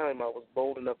upon a time, I was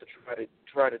bold enough to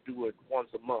try to do it once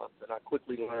a month, and I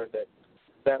quickly learned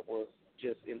that was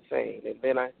just insane. And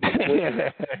then I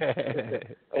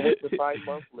went to 5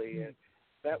 monthly, and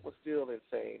that was still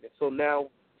insane. And so now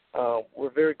we're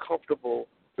very comfortable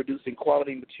producing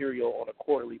quality material on a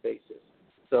quarterly basis.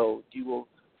 So you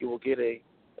will get a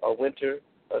winter,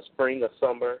 a spring, a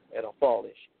summer, and a fall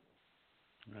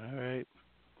issue. All right.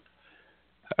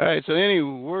 So any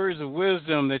words of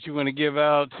wisdom that you want to give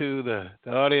out to the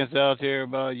audience out there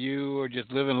about you, or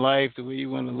just living life the way you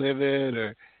want to live it,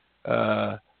 or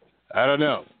I don't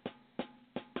know.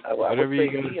 Whatever you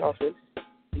can.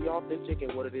 Be authentic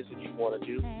in what it is that you want to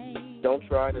do. Don't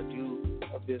try to do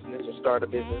a business or start a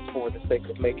business for the sake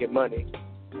of making money.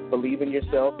 Believe in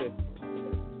yourself and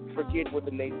forget what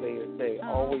the naysayers say.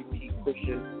 Always keep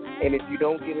pushing. And if you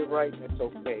don't get it right, that's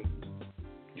okay.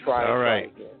 Try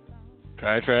again.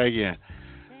 Try again.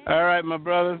 All right, my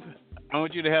brother. I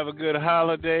want you to have a good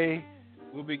holiday.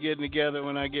 We'll be getting together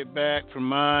when I get back from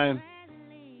mine.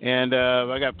 And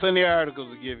I got plenty of articles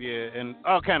to give you and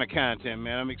all kind of content,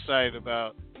 man. I'm excited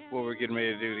about what we're getting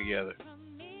ready to do together.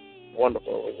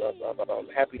 Wonderful. I'm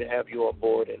happy to have you on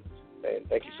board, and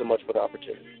thank you so much for the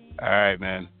opportunity. All right,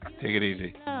 man. Take it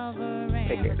easy.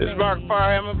 Take care. This is Marc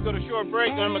Parham. I'm going to go to a short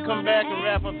break, and I'm going to come back and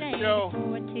wrap up the show.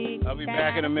 I'll be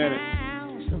back in a minute.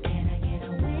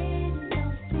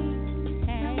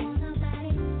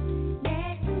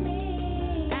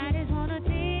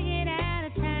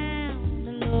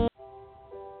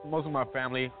 Most of my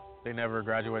family, they never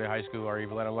graduated high school or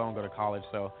even let alone go to college,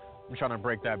 so I'm trying to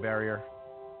break that barrier.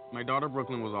 My daughter,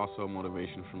 Brooklyn, was also a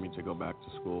motivation for me to go back to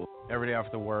school. Every day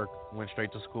after work, went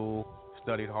straight to school,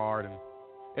 studied hard,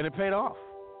 and it paid off.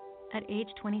 At age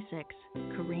 26,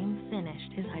 Kareem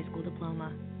finished his high school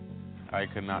diploma. I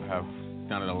could not have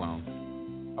done it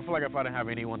alone. I feel like if I didn't have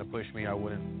anyone to push me, I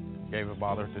wouldn't give a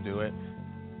bother to do it.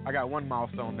 I got one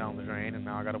milestone down the drain, and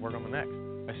now I got to work on the next.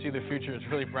 I see the future is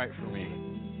really bright for me.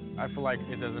 I feel like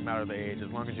it doesn't matter the age,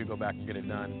 as long as you go back and get it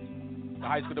done. The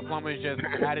high school diploma is just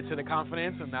added to the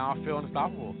confidence, and now I feel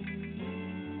unstoppable.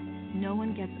 No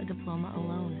one gets a diploma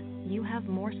alone. You have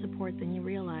more support than you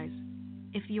realize.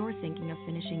 If you're thinking of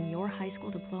finishing your high school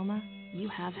diploma, you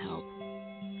have help.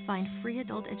 Find free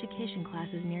adult education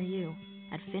classes near you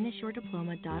at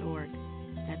finishyourdiploma.org.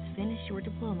 That's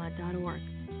finishyourdiploma.org.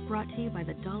 Brought to you by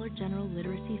the Dollar General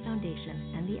Literacy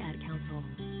Foundation and the Ad Council.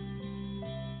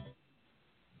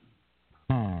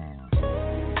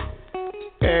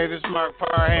 Hey, this is Marc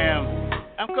Parham.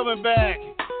 I'm coming back.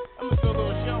 I'm going to do a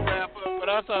little show wrap up, but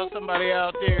I saw somebody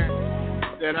out there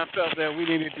that I felt that we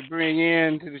needed to bring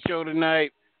in to the show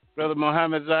tonight. Brother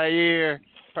Mohammed Zaire,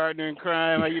 partner in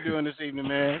crime. How you doing this evening,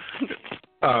 man?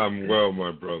 I'm well, my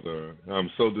brother.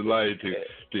 I'm so delighted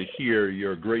to hear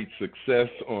your great success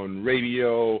on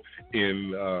radio,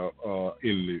 in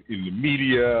the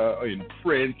media, in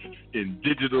print, in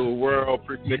digital world.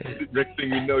 Next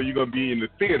thing you know, you're gonna be in the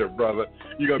theater, brother.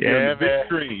 You're gonna be on the big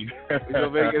screen. We're gonna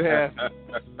make it happen.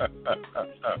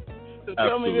 So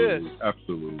tell me this.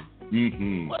 Absolutely.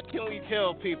 Mm-hmm. What can we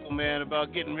tell people, man,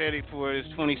 about getting ready for this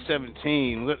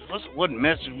 2017? What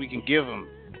message we can give them?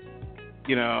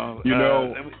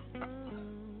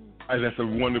 That's a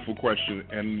wonderful question,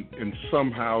 and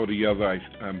somehow or the other,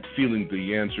 I'm feeling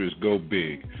the answer is go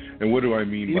big. And what do I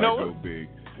mean by go big?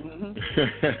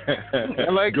 Mm-hmm.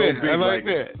 I like go that. Big, I like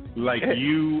that. Like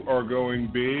you are going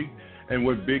big, and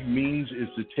what big means is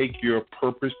to take your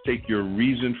purpose, take your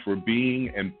reason for being,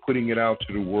 and putting it out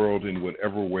to the world in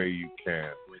whatever way you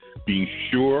can. Being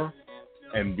sure.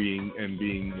 And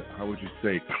being, how would you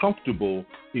say, comfortable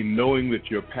in knowing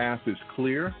that your path is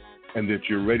clear and that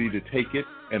you're ready to take it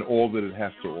and all that it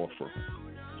has to offer.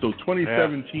 So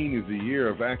 2017 is the year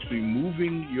of actually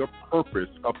moving your purpose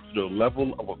up to the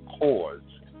level of a cause,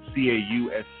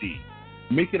 C-A-U-S-E.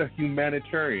 Make it a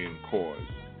humanitarian cause.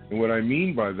 And what I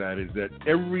mean by that is that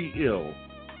every ill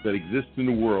that exists in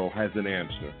the world has an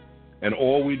answer. And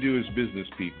all we do as business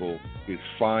people is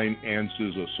find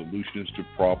answers or solutions to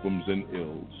problems and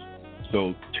ills.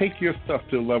 So take your stuff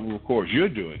to the level of course. You're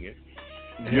doing it.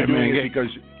 You're doing it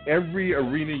because every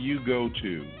arena you go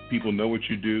to, people know what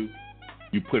you do.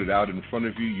 You put it out in front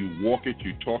of you. You walk it.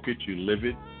 You talk it. You live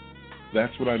it.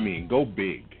 That's what I mean. Go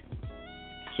big.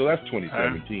 So that's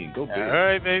 2017. Go big. All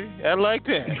right, baby. I like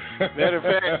that. Matter of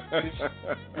fact,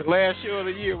 the last show of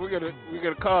the year, we're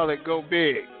gonna call it Go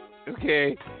Big.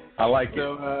 Okay. I like it.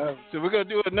 So we're going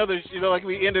to do another, like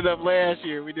we ended up last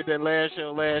year. We did that last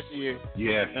show last year.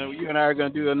 Yes. And you and I are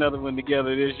going to do another one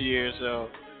together this year. So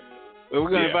But we're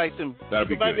going to invite some. That'll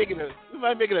be good. We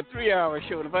might make it a 3-hour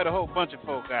show and invite a whole bunch of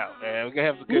folk out, man. We're going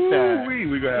to have some good time.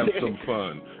 We're going to have some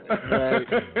fun.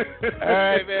 All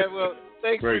right, man. Well,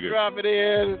 thanks for dropping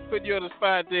in, putting you on the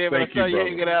spot there. But I saw you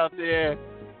hanging out there.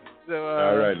 So,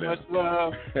 all right, now. Much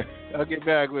love. I'll get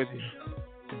back with you.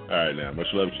 All right, now. Much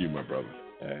love to you, my brother.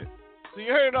 All right. So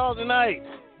you heard it all tonight.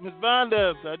 Miss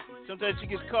Vonda, sometimes she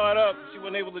gets caught up. She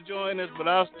wasn't able to join us, but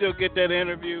I'll still get that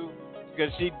interview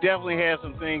because she definitely has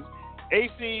some things.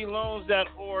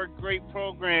 ACLoans.org, great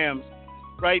programs.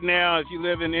 Right now, if you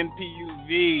live in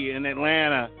NPUV in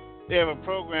Atlanta, they have a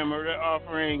program where they're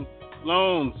offering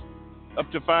loans up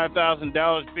to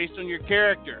 $5,000 based on your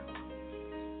character.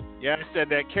 Yeah, I said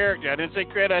that, character. I didn't say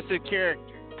credit, I said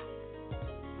character.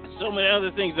 So many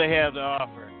other things they have to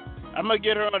offer. I'm going to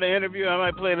get her on the interview. I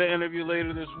might play the interview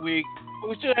later this week. But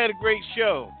we still had a great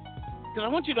show. Because I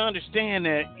want you to understand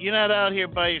that you're not out here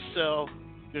by yourself.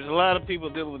 There's a lot of people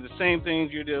dealing with the same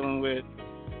things you're dealing with.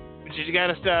 But you got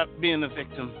to stop being the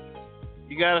victim.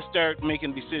 You got to start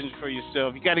making decisions for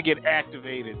yourself. You got to get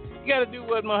activated. You got to do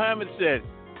what Muhammad said.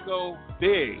 Go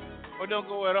big or don't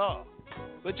go at all.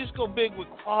 But just go big with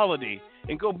quality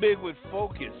and go big with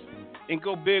focus and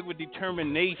go big with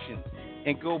determination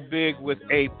and go big with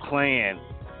a plan.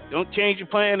 Don't change your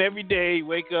plan every day. You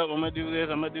wake up, I'm going to do this,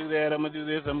 I'm going to do that, I'm going to do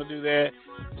this, I'm going to do that.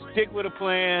 Stick with a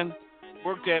plan.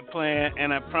 Work that plan,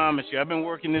 and I promise you, I've been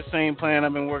working this same plan.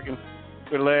 I've been working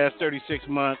for the last 36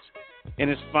 months, and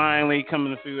it's finally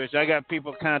coming to fruition. I got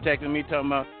people contacting me talking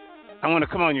about, I want to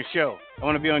come on your show. I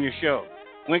want to be on your show.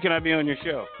 When can I be on your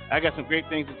show? I got some great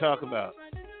things to talk about.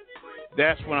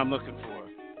 That's what I'm looking for.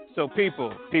 So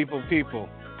people,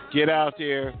 get out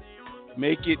there,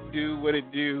 make it do what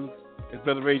it do, as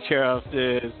Brother Ray Charles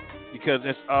says, because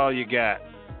that's all you got.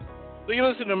 So you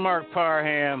listen to Marc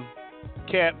Parham,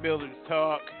 Cat Builders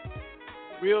Talk.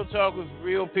 Real talk with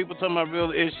real people talking about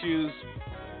real issues.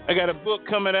 I got a book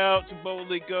coming out, To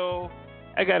Boldly Go.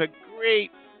 I got a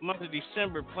great month of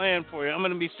December planned for you. I'm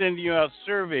going to be sending you out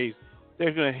surveys that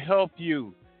are going to help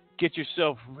you get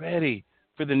yourself ready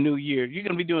for the new year. You're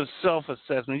going to be doing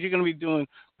self-assessment. You're going to be doing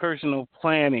personal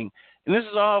planning. And this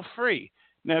is all free.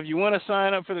 Now, if you want to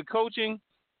sign up for the coaching,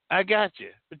 I got you.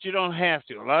 But you don't have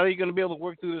to. A lot of you are going to be able to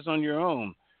work through this on your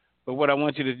own. But what I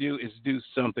want you to do is do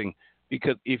something,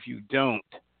 because if you don't,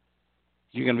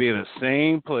 you're going to be in the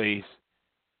same place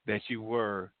that you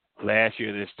were last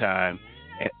year this time.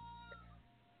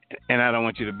 And I don't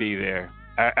want you to be there.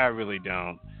 I really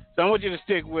don't. So I want you to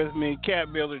stick with me.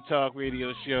 Cat Builder Talk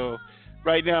Radio Show.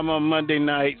 Right now I'm on Monday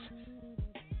nights.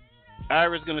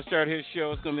 Ira's going to start his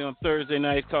show. It's going to be on Thursday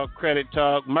nights called Credit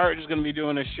Talk. Marc is going to be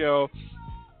doing a show.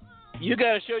 You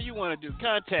got a show you want to do,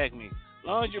 contact me. As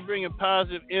long as you're bringing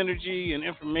positive energy and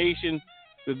information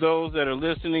to those that are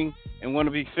listening and want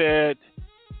to be fed,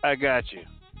 I got you.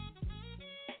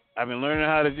 I've been learning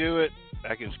how to do it.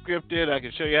 I can script it. I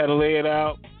can show you how to lay it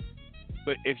out.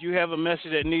 But if you have a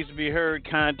message that needs to be heard,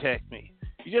 contact me.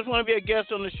 You just want to be a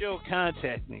guest on the show,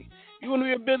 contact me. You want to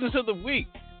be a business of the week,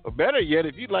 or better yet,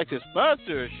 if you'd like to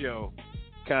sponsor a show,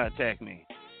 contact me.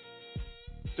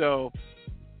 So,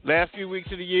 last few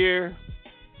weeks of the year,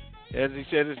 as he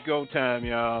said, it's go time,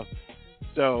 y'all.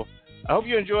 So, I hope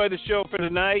you enjoyed the show for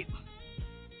tonight.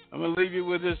 I'm going to leave you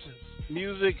with this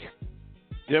music.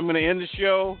 Then I'm going to end the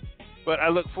show. But I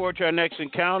look forward to our next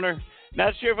encounter.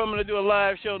 Not sure if I'm going to do a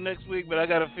live show next week, but I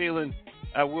got a feeling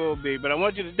I will be. But I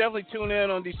want you to definitely tune in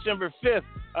on December 5th.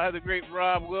 I have the great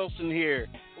Rob Wilson here.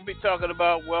 We'll be talking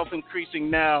about Wealth Increasing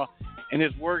Now and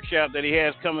his workshop that he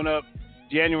has coming up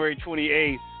January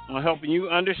 28th on helping you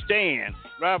understand.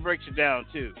 Rob breaks it down,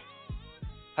 too.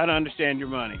 How to understand your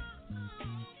money.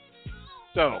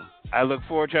 So, I look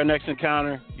forward to our next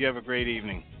encounter. You have a great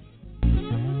evening.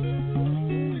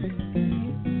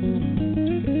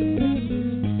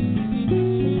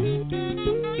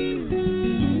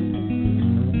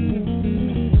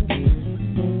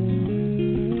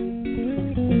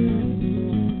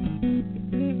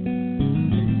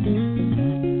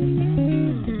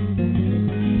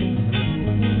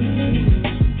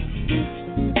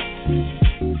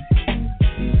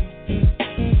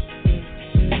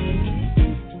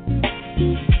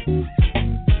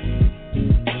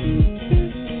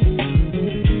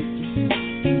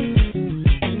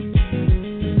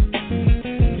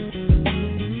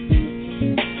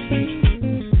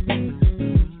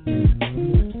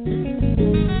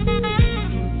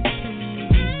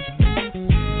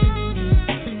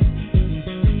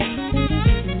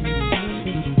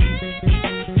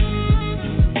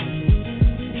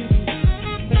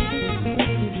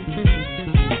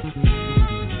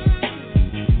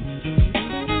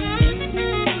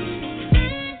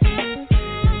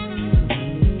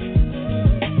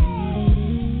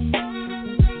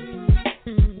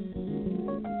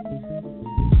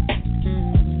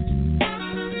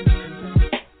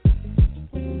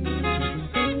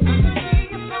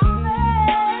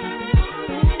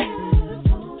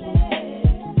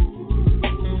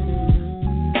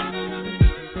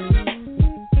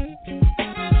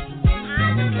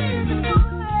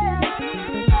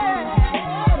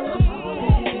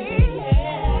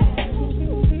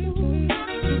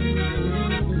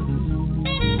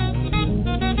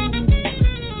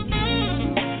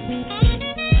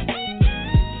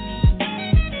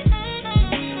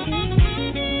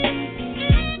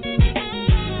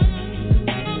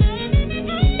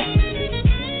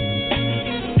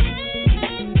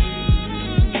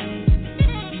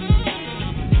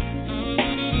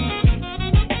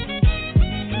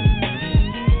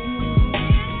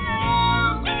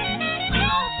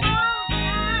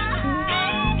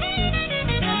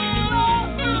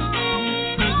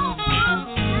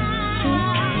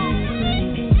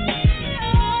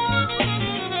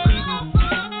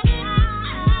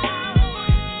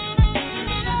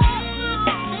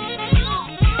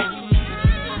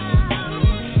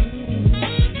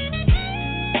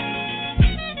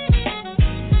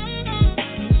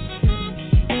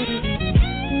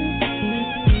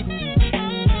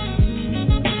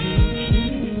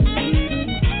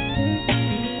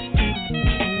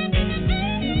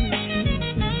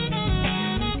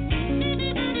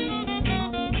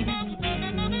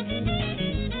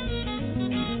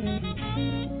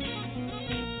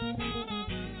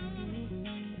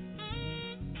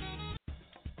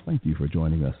 Thank you for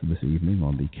joining us this evening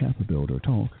on the Cap Builder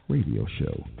Talk radio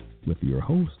show with your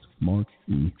host, Marc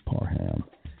E. Parham.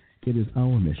 It is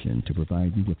our mission to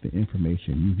provide you with the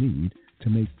information you need to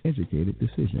make educated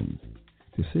decisions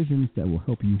that will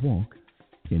help you walk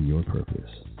in your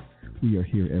purpose. We are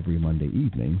here every Monday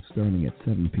evening starting at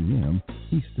 7 p.m.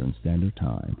 Eastern Standard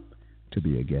Time. To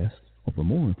be a guest or for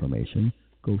more information,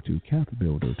 go to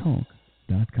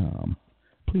capbuildertalk.com.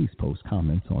 Please post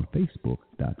comments on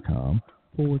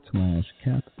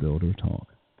facebook.com/capbuildertalk.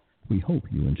 We hope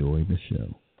you enjoy the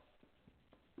show.